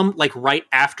does come right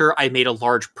after I made a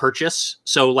large purchase.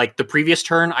 So the previous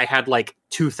turn I had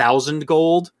 2,000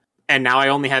 gold and now I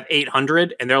only have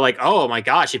 800 and they're like, oh my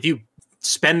gosh, if you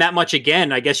spend that much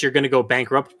again, I guess you're going to go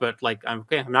bankrupt, but I'm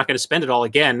not going to spend it all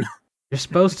again. You're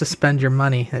supposed to spend your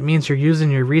money. That means you're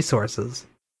using your resources.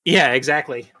 Yeah,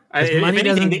 exactly. Money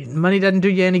doesn't do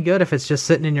you any good if it's just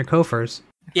sitting in your coffers.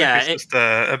 Yeah, it's just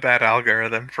a bad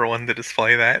algorithm for one to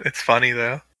display that. It's funny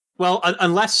though. Well,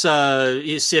 unless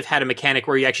Civ had a mechanic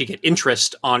where you actually get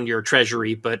interest on your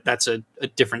treasury, but that's a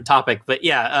different topic. But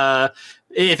yeah,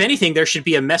 if anything, there should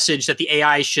be a message that the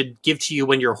AI should give to you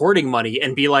when you're hoarding money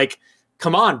and be like,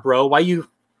 come on, bro, why you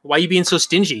being so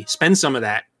stingy? Spend some of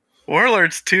that.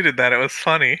 Warlords 2 did that. It was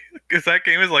funny because that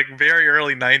game was very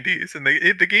early 90s, and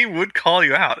the game would call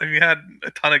you out if you had a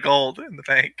ton of gold in the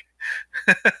bank.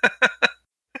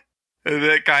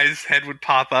 That guy's head would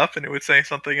pop up, and it would say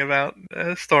something about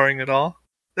storing it all.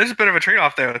 There's a bit of a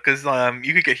trade-off there because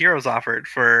you could get heroes offered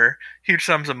for huge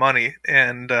sums of money,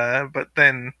 and but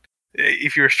then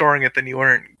if you were storing it, then you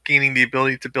weren't gaining the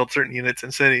ability to build certain units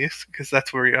in cities because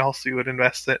that's where else you would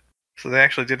invest it. So they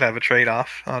actually did have a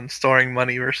trade-off on storing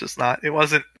money versus not. It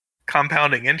wasn't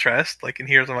compounding interest like in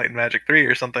Heroes of Might and Magic 3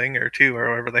 or something, or 2, or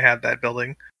wherever they had that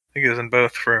building. I think it was in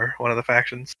both for one of the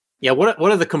factions. Yeah,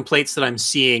 one of the complaints that I'm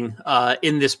seeing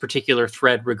in this particular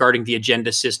thread regarding the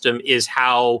agenda system is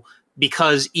how,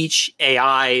 because each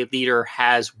AI leader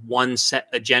has one set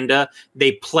agenda,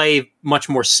 they play much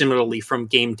more similarly from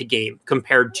game to game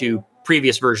compared to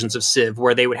previous versions of Civ,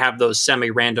 where they would have those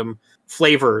semi-random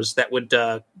flavors that would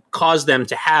cause them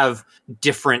to have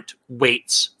different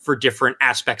weights for different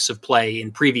aspects of play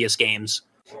in previous games.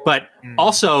 But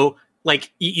also,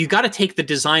 you got to take the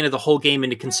design of the whole game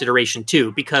into consideration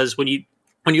too, because when you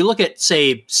look at,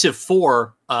 say, Civ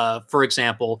 4, for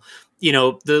example,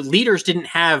 the leaders didn't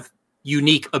have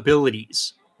unique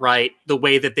abilities, right? The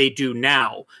way that they do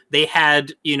now. They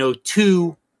had,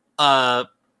 two,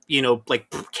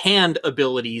 canned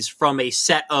abilities from a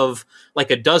set of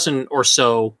a dozen or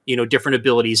so, different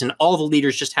abilities. And all the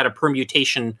leaders just had a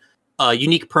permutation,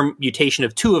 unique permutation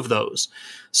of two of those.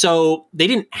 So they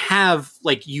didn't have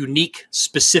unique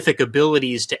specific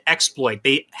abilities to exploit.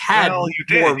 They had you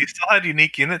did. You still had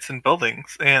unique units and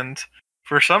buildings, and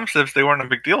for some civs they weren't a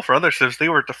big deal. For other civs, they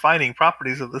were defining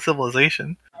properties of the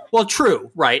civilization. Well, true,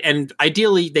 right, and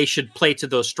ideally they should play to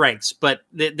those strengths. But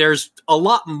there's a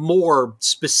lot more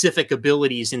specific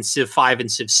abilities in Civ 5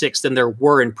 and Civ 6 than there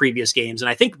were in previous games. And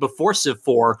I think before Civ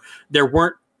 4, there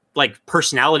weren't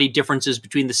personality differences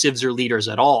between the civs or leaders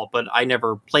at all, but I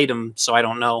never played them, so I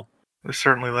don't know. It was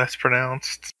certainly less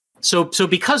pronounced. So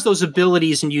because those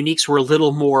abilities and uniques were a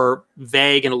little more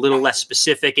vague and a little less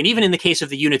specific, and even in the case of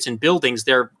the units and buildings,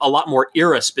 they're a lot more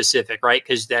era specific, right?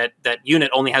 Because that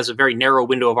unit only has a very narrow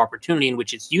window of opportunity in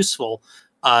which it's useful,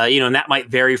 and that might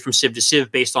vary from civ to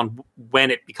civ based on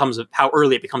how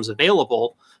early it becomes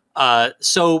available.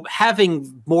 So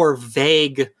having more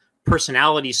vague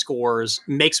personality scores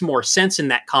makes more sense in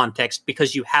that context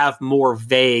because you have more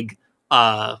vague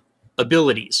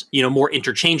abilities, more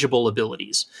interchangeable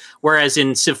abilities. Whereas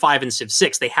in Civ 5 and Civ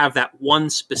 6, they have that one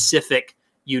specific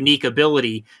unique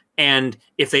ability. And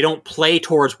if they don't play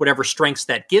towards whatever strengths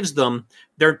that gives them,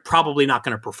 they're probably not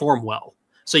going to perform well.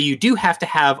 So you do have to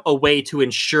have a way to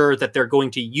ensure that they're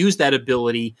going to use that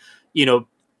ability,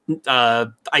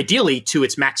 ideally to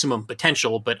its maximum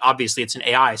potential. But obviously it's an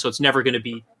AI, so it's never going to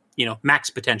be,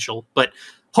 max potential, but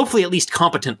hopefully at least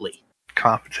competently.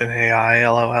 Competent AI,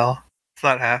 LOL. It's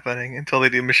not happening until they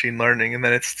do machine learning, and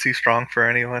then it's too strong for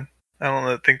anyone. I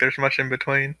don't think there's much in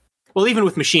between. Well, even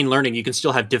with machine learning, you can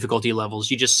still have difficulty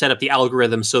levels. You just set up the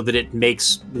algorithm so that it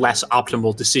makes less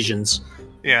optimal decisions.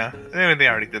 Yeah, I mean, they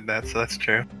already did that, so that's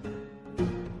true.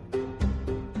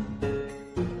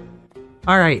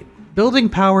 Alright, building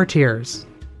power tiers,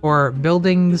 or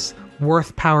buildings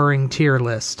worth powering tier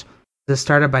list. This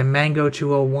started by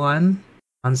Mango201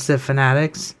 on Civ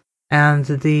Fanatics, and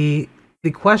the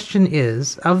question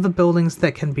is, of the buildings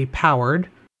that can be powered,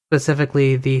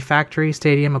 specifically the factory,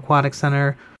 stadium, aquatic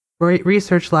center,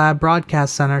 research lab,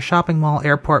 broadcast center, shopping mall,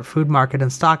 airport, food market,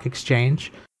 and stock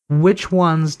exchange, which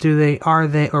ones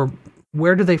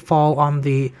where do they fall on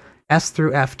the S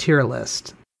through F tier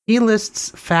list? He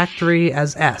lists factory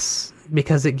as S,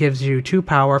 because it gives you 2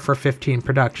 power for 15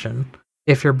 production,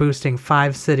 if you're boosting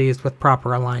 5 cities with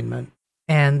proper alignment.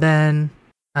 And then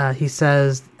he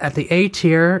says at the A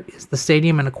tier is the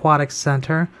stadium and aquatics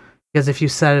center, because if you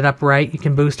set it up right, you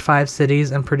can boost 5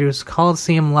 cities and produce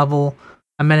Coliseum level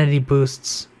amenity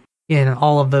boosts in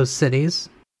all of those cities.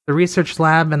 The research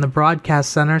lab and the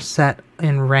broadcast center set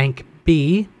in rank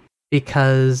B,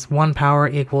 because 1 power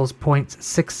equals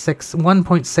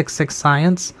 1.66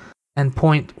 science and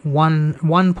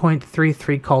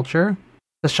 1.33 culture.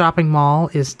 The shopping mall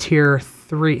is tier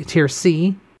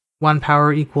C. 1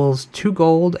 power equals 2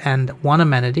 gold and 1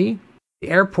 amenity. The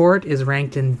airport is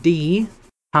ranked in D.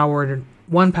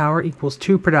 1 power equals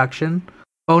 2 production.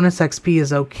 Bonus XP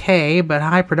is okay, but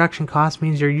high production cost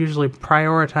means you're usually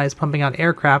prioritize pumping out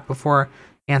aircraft before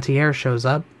anti-air shows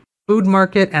up. Food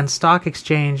market and stock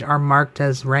exchange are marked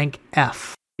as rank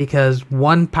F, because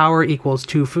 1 power equals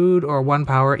 2 food or 1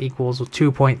 power equals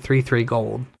 2.33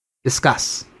 gold.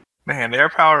 Discuss. Man, air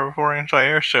power before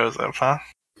anti-air shows up, huh?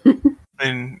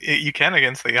 And you can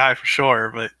against the AI for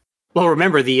sure, but... Well,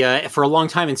 remember, for a long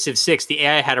time in Civ 6, the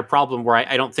AI had a problem where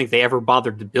I don't think they ever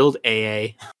bothered to build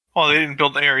AA. Well, they didn't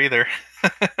build air either.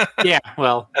 Yeah,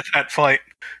 well... At that point,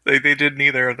 they did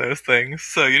neither of those things,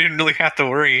 so you didn't really have to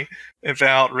worry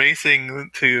about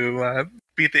racing to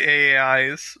beat the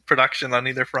AI's production on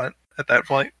either front at that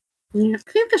point. Yeah,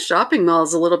 I think the shopping mall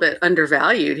is a little bit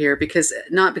undervalued here,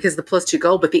 not because of the +2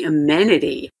 gold, but the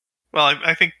amenity. Well,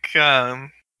 I think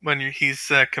when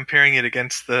he's comparing it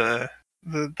against the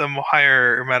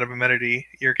higher amount of amenity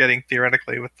you're getting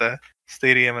theoretically with the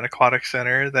stadium and aquatic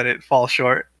center, that it falls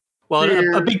short.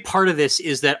 Well, a big part of this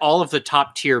is that all of the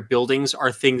top tier buildings are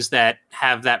things that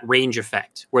have that range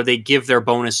effect, where they give their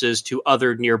bonuses to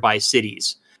other nearby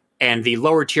cities. And the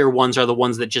lower tier ones are the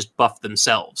ones that just buff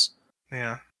themselves.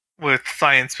 Yeah, with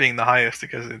science being the highest,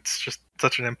 because it's just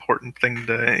such an important thing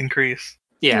to increase.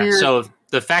 Yeah, so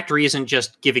the factory isn't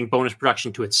just giving bonus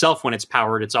production to itself when it's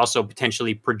powered, it's also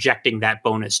potentially projecting that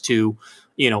bonus to,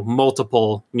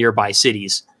 multiple nearby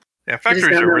cities. Yeah,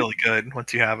 factories are really good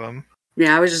once you have them.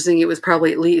 Yeah, I was just thinking it was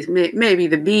probably at least maybe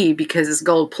the B, because it's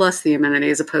gold plus the amenity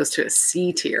as opposed to a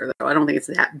C tier, though. I don't think it's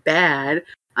that bad.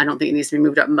 I don't think it needs to be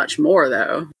moved up much more,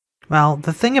 though. Well,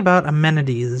 the thing about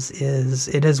amenities is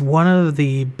it is one of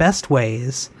the best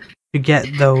ways to get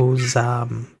those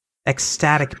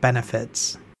ecstatic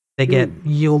benefits. They get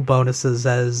yield bonuses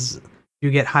as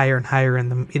you get higher and higher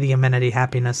in the amenity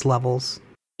happiness levels.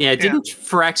 Yeah, didn't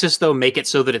Firaxis, though, make it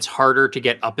so that it's harder to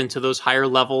get up into those higher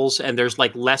levels, and there's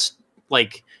less...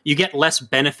 you get less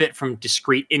benefit from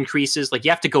discrete increases. You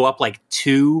have to go up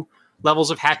 2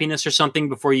 levels of happiness or something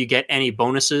before you get any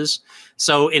bonuses.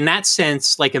 So in that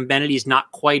sense, amenity is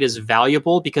not quite as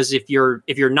valuable, because if you're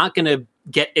not going to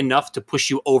get enough to push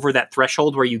you over that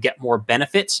threshold where you get more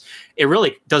benefits, it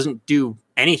really doesn't do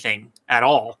anything at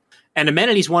all. And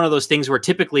amenity is one of those things where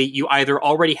typically you either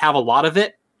already have a lot of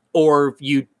it, or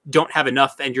you don't have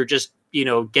enough and you're just,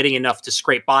 getting enough to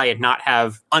scrape by and not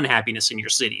have unhappiness in your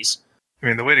cities. I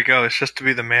mean, the way to go is just to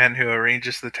be the man who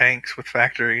arranges the tanks with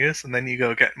factories, and then you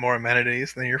go get more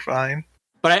amenities, and then you're fine.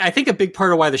 But I think a big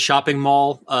part of why the shopping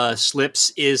mall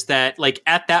slips is that, like,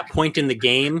 at that point in the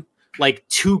game, like,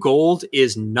 2 gold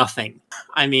is nothing.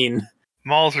 I mean,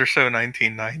 malls are so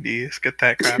 1990s. Get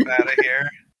that crap out of here.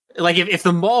 Like, if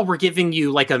the mall were giving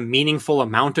you, like, a meaningful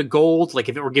amount of gold, like,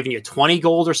 if it were giving you 20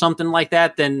 gold or something like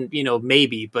that, then, you know,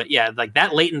 maybe. But, yeah, like,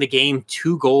 that late in the game,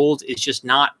 2 gold is just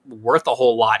not worth a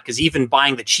whole lot, because even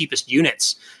buying the cheapest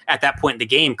units at that point in the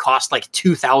game cost, like,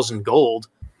 2,000 gold.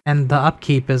 And the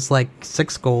upkeep is, like,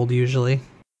 6 gold, usually.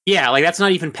 Yeah, like, that's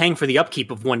not even paying for the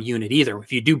upkeep of one unit, either,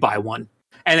 if you do buy one.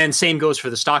 And then same goes for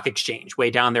the stock exchange,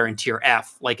 way down there in tier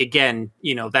F. Like, again,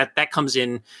 you know, that comes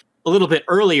in a little bit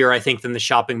earlier, I think, than the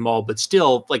shopping mall, but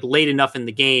still, like, late enough in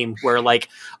the game where, like,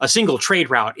 a single trade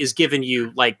route is giving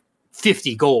you, like,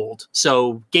 50 gold.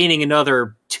 So gaining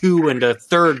another 2 and a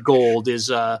third gold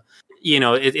is, you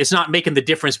know, it's not making the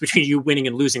difference between you winning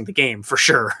and losing the game, for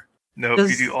sure. Nope,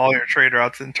 you do all your trade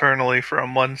routes internally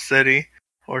from one city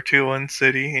or to one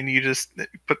city, and you just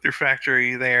put your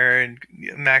factory there and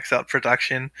max out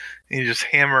production, and you just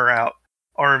hammer out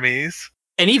armies.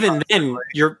 And even then,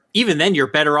 you're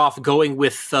better off going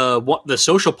with the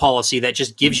social policy that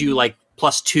just gives you like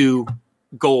 +2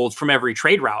 gold from every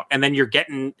trade route, and then you're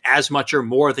getting as much or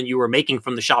more than you were making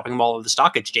from the shopping mall or the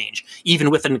stock exchange, even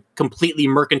with a completely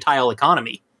mercantile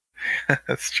economy.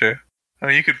 That's true. I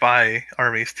mean, you could buy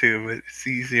armies too, but it's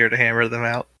easier to hammer them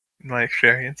out, in my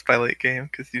experience, by late game,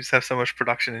 because you just have so much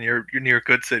production, and you're near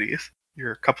good cities.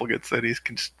 You're a couple good cities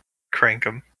can just crank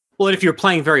them. Well, and if you're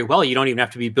playing very well, you don't even have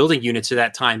to be building units at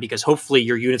that time, because hopefully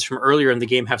your units from earlier in the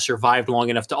game have survived long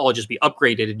enough to all just be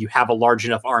upgraded, and you have a large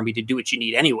enough army to do what you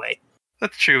need anyway.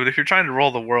 That's true, but if you're trying to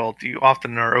roll the world, you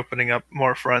often are opening up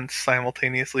more fronts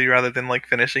simultaneously rather than like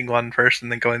finishing one first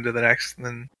and then going to the next and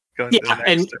then going to the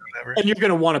next or whatever. And you're going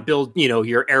to want to build, you know,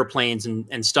 your airplanes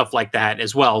and stuff like that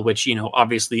as well, which, you know,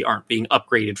 obviously aren't being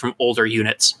upgraded from older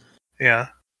units. Yeah.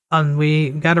 And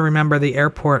we got to remember the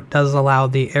airport does allow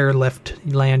the airlift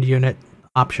land unit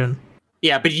option.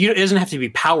 Yeah, but it doesn't have to be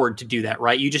powered to do that,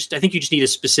 right? I think you just need a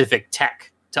specific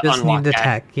tech to unlock that. Just need the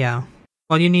tech, yeah.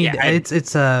 Well, you need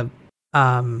it's a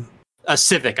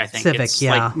civic, I think. Civic, it's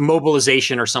yeah. like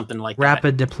mobilization or something like that.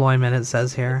 Rapid deployment, it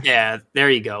says here. Yeah, there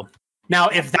you go. Now,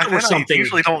 if that were something, I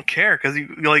usually don't care because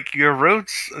your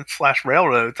roads /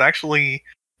 railroads actually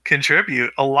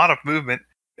contribute a lot of movement.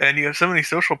 And you have so many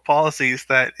social policies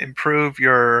that improve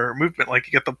your movement. Like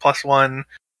you get the +1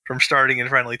 from starting in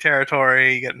friendly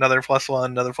territory. You get another +1,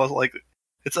 another +1. Like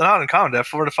it's not uncommon to have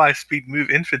 4 to 5 speed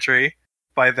move infantry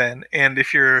by then. And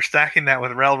if you're stacking that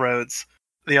with railroads,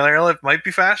 the airlift might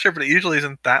be faster, but it usually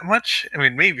isn't that much. I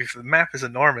mean, maybe if the map is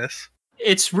enormous.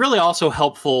 It's really also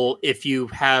helpful if you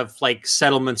have like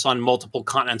settlements on multiple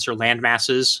continents or land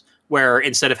masses, where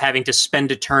instead of having to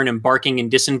spend a turn embarking and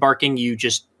disembarking, you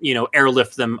just, you know,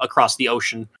 airlift them across the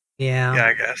ocean. Yeah. Yeah,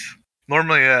 I guess.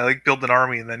 Normally, like build an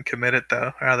army and then commit it,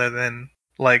 though, rather than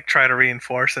like try to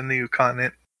reinforce a new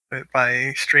continent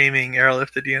by streaming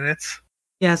airlifted units.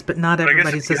 Yes, but not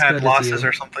everybody's as good as you. I guess if you had losses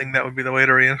or something, that would be the way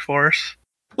to reinforce.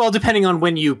 Well, depending on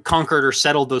when you conquered or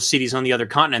settled those cities on the other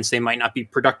continents, they might not be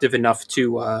productive enough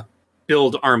to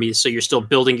build armies, so you're still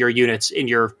building your units in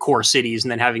your core cities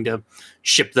and then having to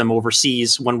ship them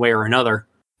overseas one way or another.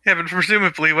 Yeah, but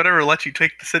presumably whatever lets you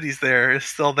take the cities there is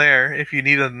still there if you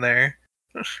need them there.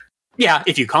 Yeah,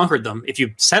 if you conquered them. If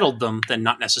you settled them, then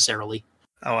not necessarily.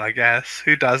 Oh, I guess.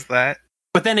 Who does that?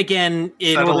 But then again,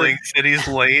 settling cities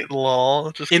late,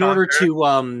 lol. In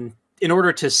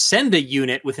order to send a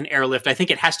unit with an airlift, I think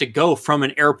it has to go from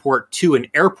an airport to an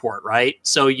airport, right?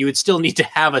 So you would still need to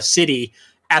have a city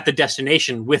at the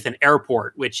destination with an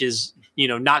airport, which is, you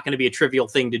know, not going to be a trivial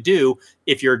thing to do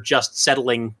if you're just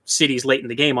settling cities late in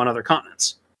the game on other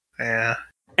continents. Yeah.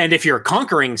 And if you're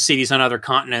conquering cities on other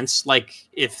continents, like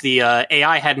if the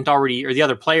AI hadn't already, or the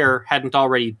other player hadn't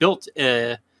already built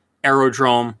a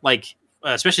aerodrome, like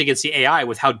especially against the AI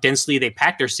with how densely they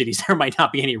pack their cities, there might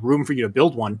not be any room for you to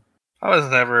build one. I was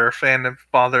never a fan of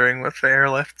bothering with the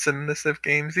airlifts in the Civ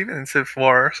games, even in Civ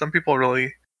 4. Some people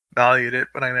really valued it,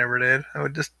 but I never did. I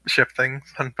would just ship things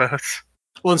on boats.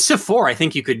 Well, in Civ 4, I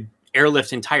think you could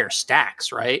airlift entire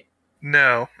stacks, right?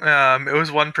 No, it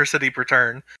was 1 per city per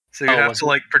turn. So you'd have to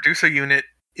like produce a unit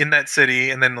in that city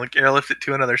and then like airlift it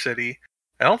to another city.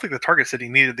 I don't think the target city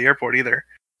needed the airport either.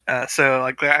 So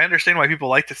like I understand why people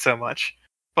liked it so much,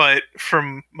 but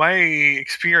from my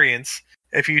experience,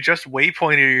 if you just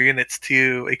waypointed your units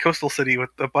to a coastal city with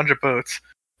a bunch of boats,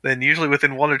 then usually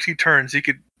within 1 or 2 turns, you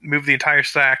could move the entire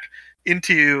stack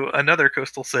into another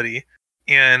coastal city.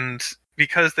 And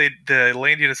because the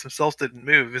land units themselves didn't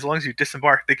move, as long as you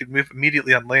disembark, they could move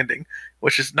immediately on landing,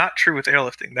 which is not true with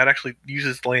airlifting. That actually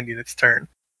uses the land unit's turn.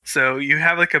 So you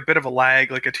have like a bit of a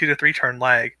lag, like a 2 to 3 turn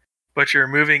lag, but you're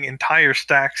moving entire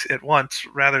stacks at once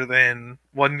rather than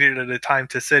one unit at a time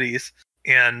to cities.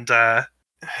 And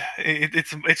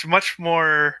it's much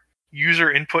more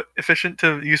user input efficient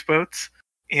to use boats,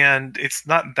 and it's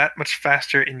not that much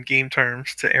faster in game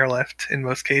terms to airlift in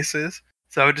most cases.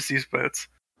 So I would just use boats.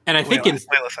 And I think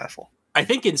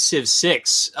in Civ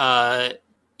 6,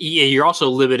 you're also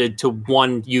limited to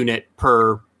 1 unit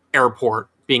per airport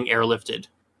being airlifted.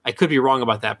 I could be wrong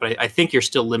about that, but I think you're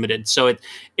still limited. So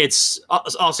it's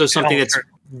also something that's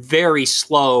very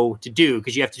slow to do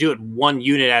because you have to do it 1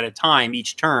 unit at a time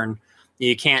each turn.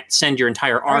 You can't send your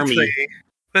entire army.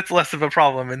 That's less of a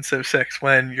problem in Civ 6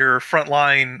 when your front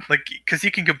line, like, because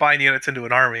you can combine units into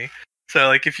an army. So,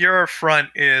 like, if your front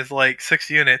is like 6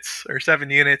 units or 7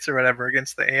 units or whatever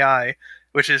against the AI,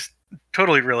 which is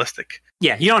totally realistic.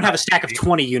 Yeah, you don't have a stack of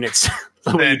 20 units.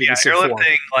 Then,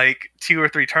 airlifting like 2 or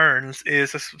 3 turns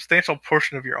is a substantial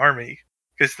portion of your army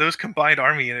because those combined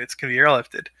army units can be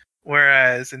airlifted.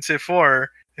 Whereas in Civ 4,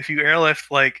 if you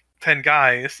airlift like 10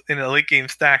 guys in a late game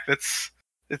stack, it's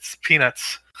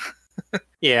peanuts.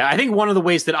 Yeah, I think one of the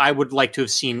ways that I would like to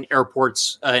have seen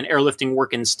airports and airlifting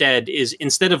work instead is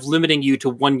instead of limiting you to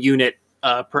 1 unit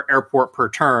per airport per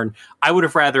turn, I would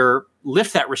have rather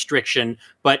lift that restriction,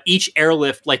 but each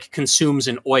airlift like consumes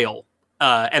an oil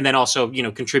and then also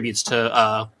contributes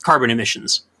to carbon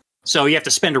emissions. So you have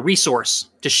to spend a resource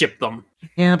to ship them.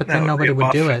 Yeah, but then nobody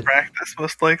would do it. Practice,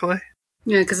 most likely.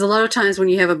 Yeah, because a lot of times when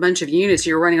you have a bunch of units,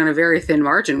 you're running on a very thin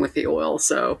margin with the oil.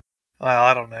 So, well,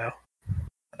 I don't know.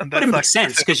 But it makes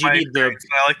sense because you need the.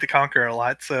 I like to conquer a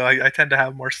lot, so I tend to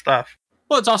have more stuff.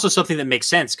 Well, it's also something that makes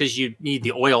sense because you need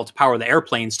the oil to power the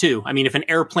airplanes too. I mean, if an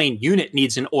airplane unit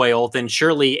needs an oil, then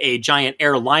surely a giant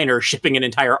airliner shipping an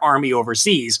entire army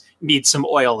overseas needs some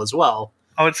oil as well.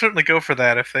 I would certainly go for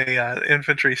that if the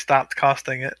infantry stopped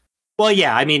costing it. Well,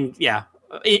 yeah, I mean, yeah.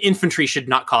 Infantry should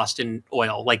not cost in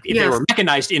oil. Like, if they were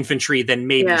mechanized infantry, then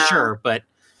maybe sure, but...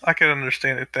 I could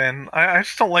understand it then. I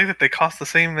just don't like that they cost the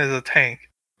same as a tank.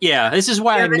 Yeah, this is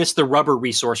why I missed the rubber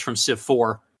resource from Civ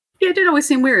 4. Yeah, it did always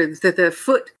seem weird that the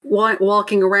foot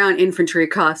walking around infantry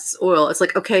costs oil. It's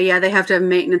like, okay, yeah, they have to have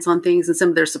maintenance on things and some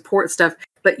of their support stuff,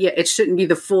 but yeah, it shouldn't be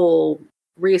the full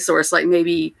resource, like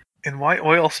maybe... And why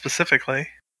oil specifically?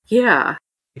 Yeah.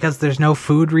 Because there's no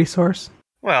food resource?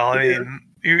 Well, I mean...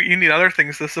 You need other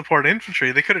things to support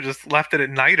infantry. They could have just left it at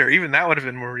niter. Even that would have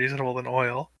been more reasonable than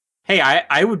oil. Hey,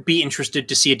 I would be interested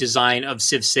to see a design of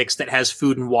Civ 6 that has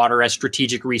food and water as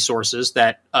strategic resources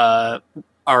that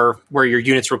are where your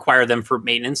units require them for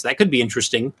maintenance. That could be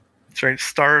interesting. That's right.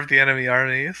 Starve the enemy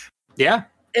armies. Yeah.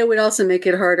 It would also make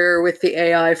it harder with the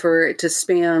AI for it to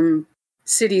spam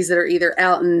cities that are either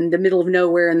out in the middle of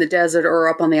nowhere in the desert or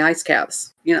up on the ice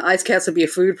caps. Ice caps would be a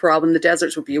food problem. The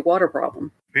deserts would be a water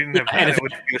problem. We didn't have that. It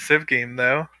would be a Civ game,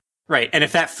 though. Right, and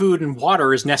if that food and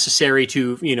water is necessary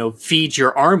to, feed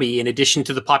your army in addition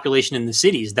to the population in the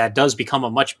cities, that does become a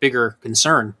much bigger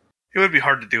concern. It would be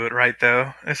hard to do it right,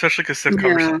 though, especially because Civ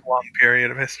covers a long period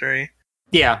of history.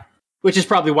 Yeah, which is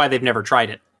probably why they've never tried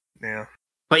it. Yeah.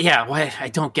 But yeah, I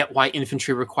don't get why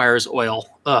infantry requires oil.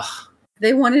 Ugh.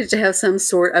 They wanted to have some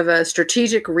sort of a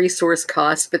strategic resource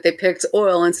cost, but they picked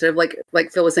oil instead of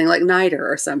like Phil was saying, like niter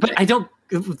or something. But I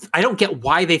don't get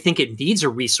why they think it needs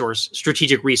a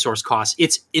strategic resource cost.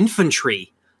 It's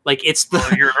infantry. Like it's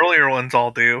the your earlier ones all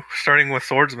do. Starting with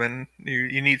swordsmen,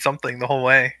 you need something the whole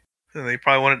way. And they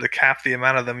probably wanted to cap the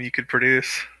amount of them you could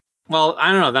produce. Well,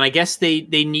 I don't know. Then I guess they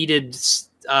needed.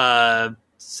 I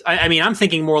mean, I'm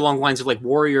thinking more along the lines of like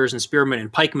warriors and spearmen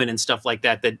and pikemen and stuff like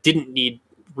that didn't need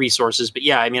resources. But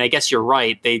yeah, I mean, I guess you're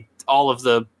right. All of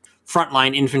the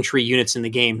frontline infantry units in the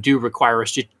game do require a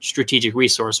strategic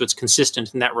resource, so it's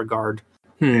consistent in that regard.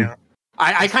 Yeah.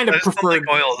 I kind of prefer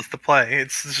oil is the play.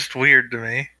 It's just weird to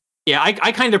me. Yeah,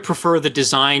 I kind of prefer the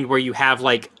design where you have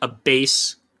like a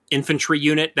base infantry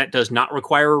unit that does not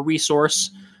require a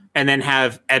resource, and then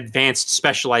have advanced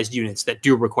specialized units that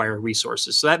do require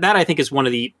resources. So that I think is one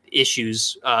of the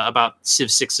issues about Civ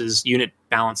 6's unit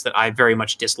balance that I very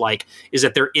much dislike, is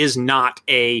that there is not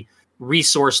a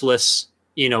resourceless,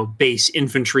 base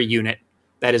infantry unit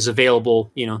that is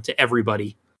available, to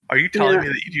everybody. Are you telling me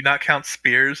that you do not count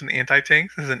spears and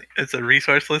anti-tanks as a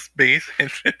resourceless base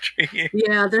infantry?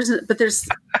 Yeah,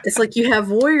 it's like you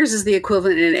have warriors as the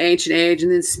equivalent in ancient age,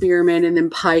 and then spearmen, and then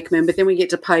pikemen, but then we get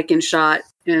to pike and shot,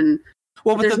 and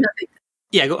there's nothing.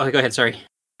 Yeah, go ahead, sorry.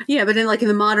 Yeah, but in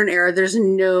the modern era, there's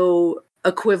no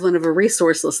equivalent of a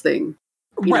resourceless thing.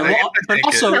 Right, but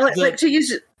also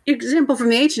example from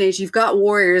the Ancient Age, you've got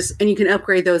warriors, and you can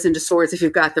upgrade those into swords if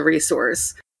you've got the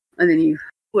resource. And then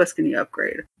who else can you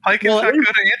upgrade? Pike is not good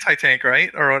at anti-tank,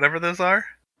 right? Or whatever those are?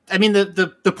 I mean,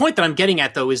 the point that I'm getting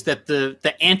at, though, is that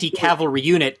the anti-cavalry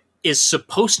unit is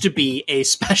supposed to be a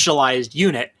specialized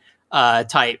unit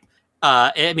type.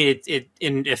 I mean, it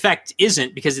in effect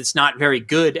isn't, because it's not very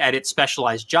good at its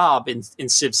specialized job in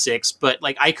Civ 6. But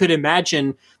like, I could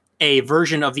imagine a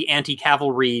version of the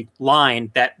anti-cavalry line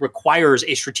that requires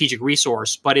a strategic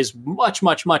resource, but is much,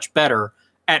 much, much better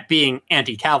at being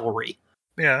anti-cavalry.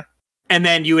 Yeah. And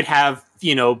then you would have,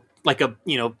 like a,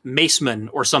 maceman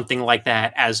or something like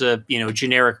that as a,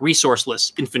 generic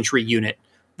resourceless infantry unit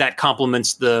that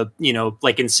complements the,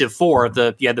 like in Civ 4,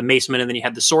 you had the maceman and then you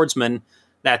had the swordsman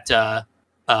that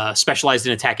specialized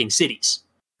in attacking cities.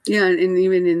 Yeah, and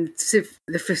even in Civ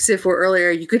 4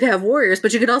 earlier, you could have warriors,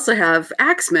 but you could also have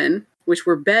axemen, which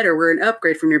were an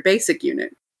upgrade from your basic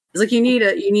unit. It's like you need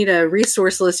a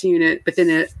resourceless unit, but then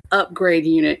an upgrade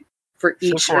unit for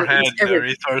each. Civ 4 had a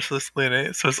resourceless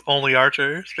unit, so it's only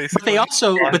archers, basically.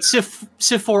 But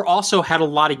Civ 4 also had a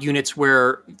lot of units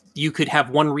where you could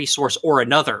have one resource or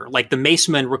another. Like the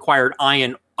macemen required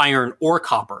iron or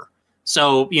copper.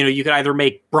 So, you could either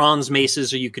make bronze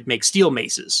maces or you could make steel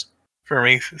maces. For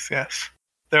maces, yes.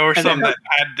 There were some that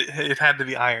had to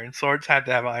be iron. Swords had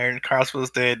to have iron. Crossbows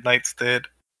did. Knights did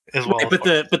as well.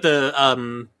 Right, but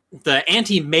the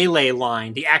anti-melee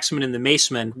line, the axemen and the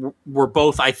macemen, were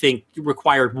both, I think,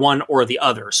 required one or the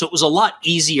other. So it was a lot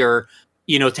easier,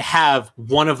 to have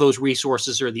one of those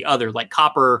resources or the other. Like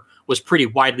copper was pretty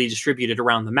widely distributed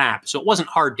around the map, so it wasn't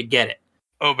hard to get it.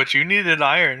 Oh, but you needed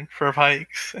iron for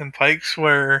pikes, and pikes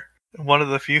were one of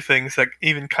the few things that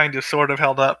even kind of sort of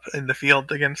held up in the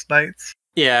field against knights.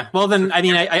 Yeah, well then, I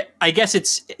mean, I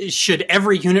guess should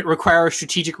every unit require a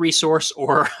strategic resource,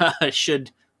 or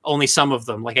should only some of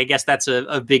them? Like, I guess that's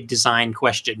a big design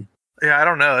question. Yeah, I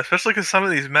don't know, especially because some of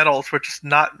these metals were just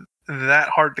not that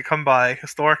hard to come by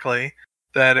historically,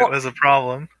 that it was a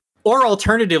problem. Or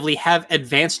alternatively, have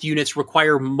advanced units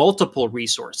require multiple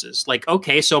resources. Like,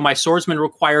 okay, so my swordsman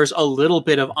requires a little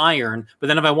bit of iron, but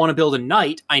then if I want to build a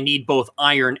knight, I need both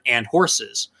iron and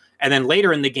horses. And then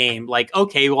later in the game, like,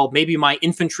 okay, well, maybe my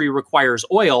infantry requires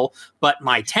oil, but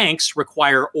my tanks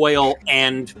require oil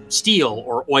and steel,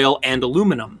 or oil and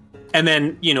aluminum. And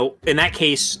then, in that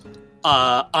case,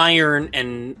 iron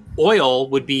and oil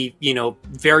would be,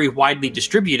 very widely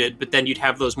distributed, but then you'd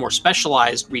have those more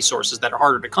specialized resources that are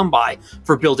harder to come by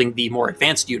for building the more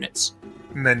advanced units.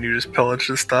 And then you just pillage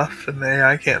the stuff, and the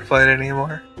AI can't fight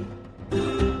anymore.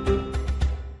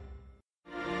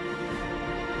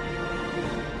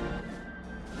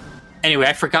 Anyway,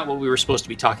 I forgot what we were supposed to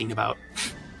be talking about.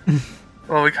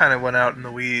 Well, we kind of went out in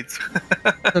the weeds.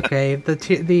 Okay,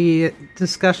 the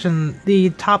discussion,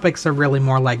 the topics are really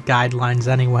more like guidelines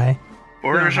anyway.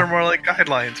 Borders are more like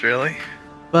guidelines, really.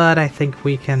 But I think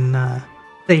we can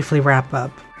safely wrap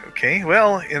up. Okay,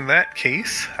 well, in that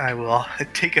case, I will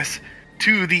take us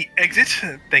to the exit.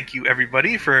 Thank you,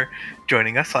 everybody, for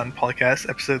joining us on PolyCast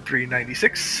episode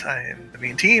 396. I am the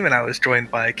main team, and I was joined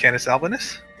by Candace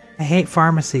Albanus. I hate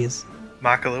pharmacies.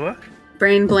 Makalua.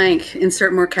 Brain blank.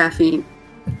 Insert more caffeine.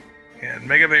 And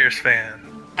Mega Bears fan.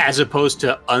 As opposed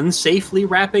to unsafely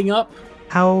wrapping up?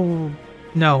 How?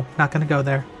 No, not gonna go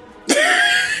there.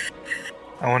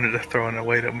 I wanted to throw in a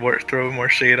way to throw more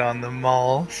shade on the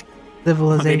malls.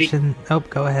 Civilization.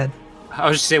 Go ahead. I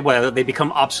was just saying, well, they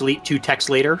become obsolete 2 texts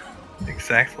later?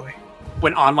 Exactly.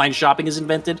 When online shopping is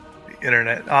invented? The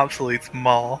internet obsoletes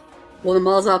mall. Well, the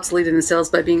mall's obsolete in themselves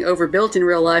by being overbuilt in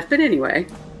real life, but anyway.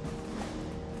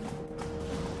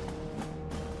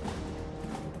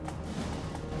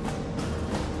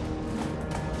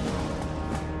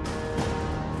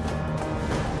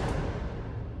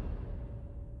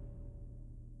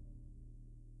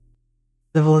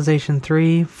 Civilization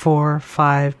 3, 4,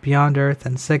 5, Beyond Earth,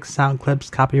 and 6 sound clips.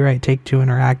 Copyright Take-Two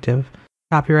Interactive.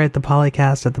 Copyright the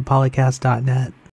PolyCast at thepolycast.net.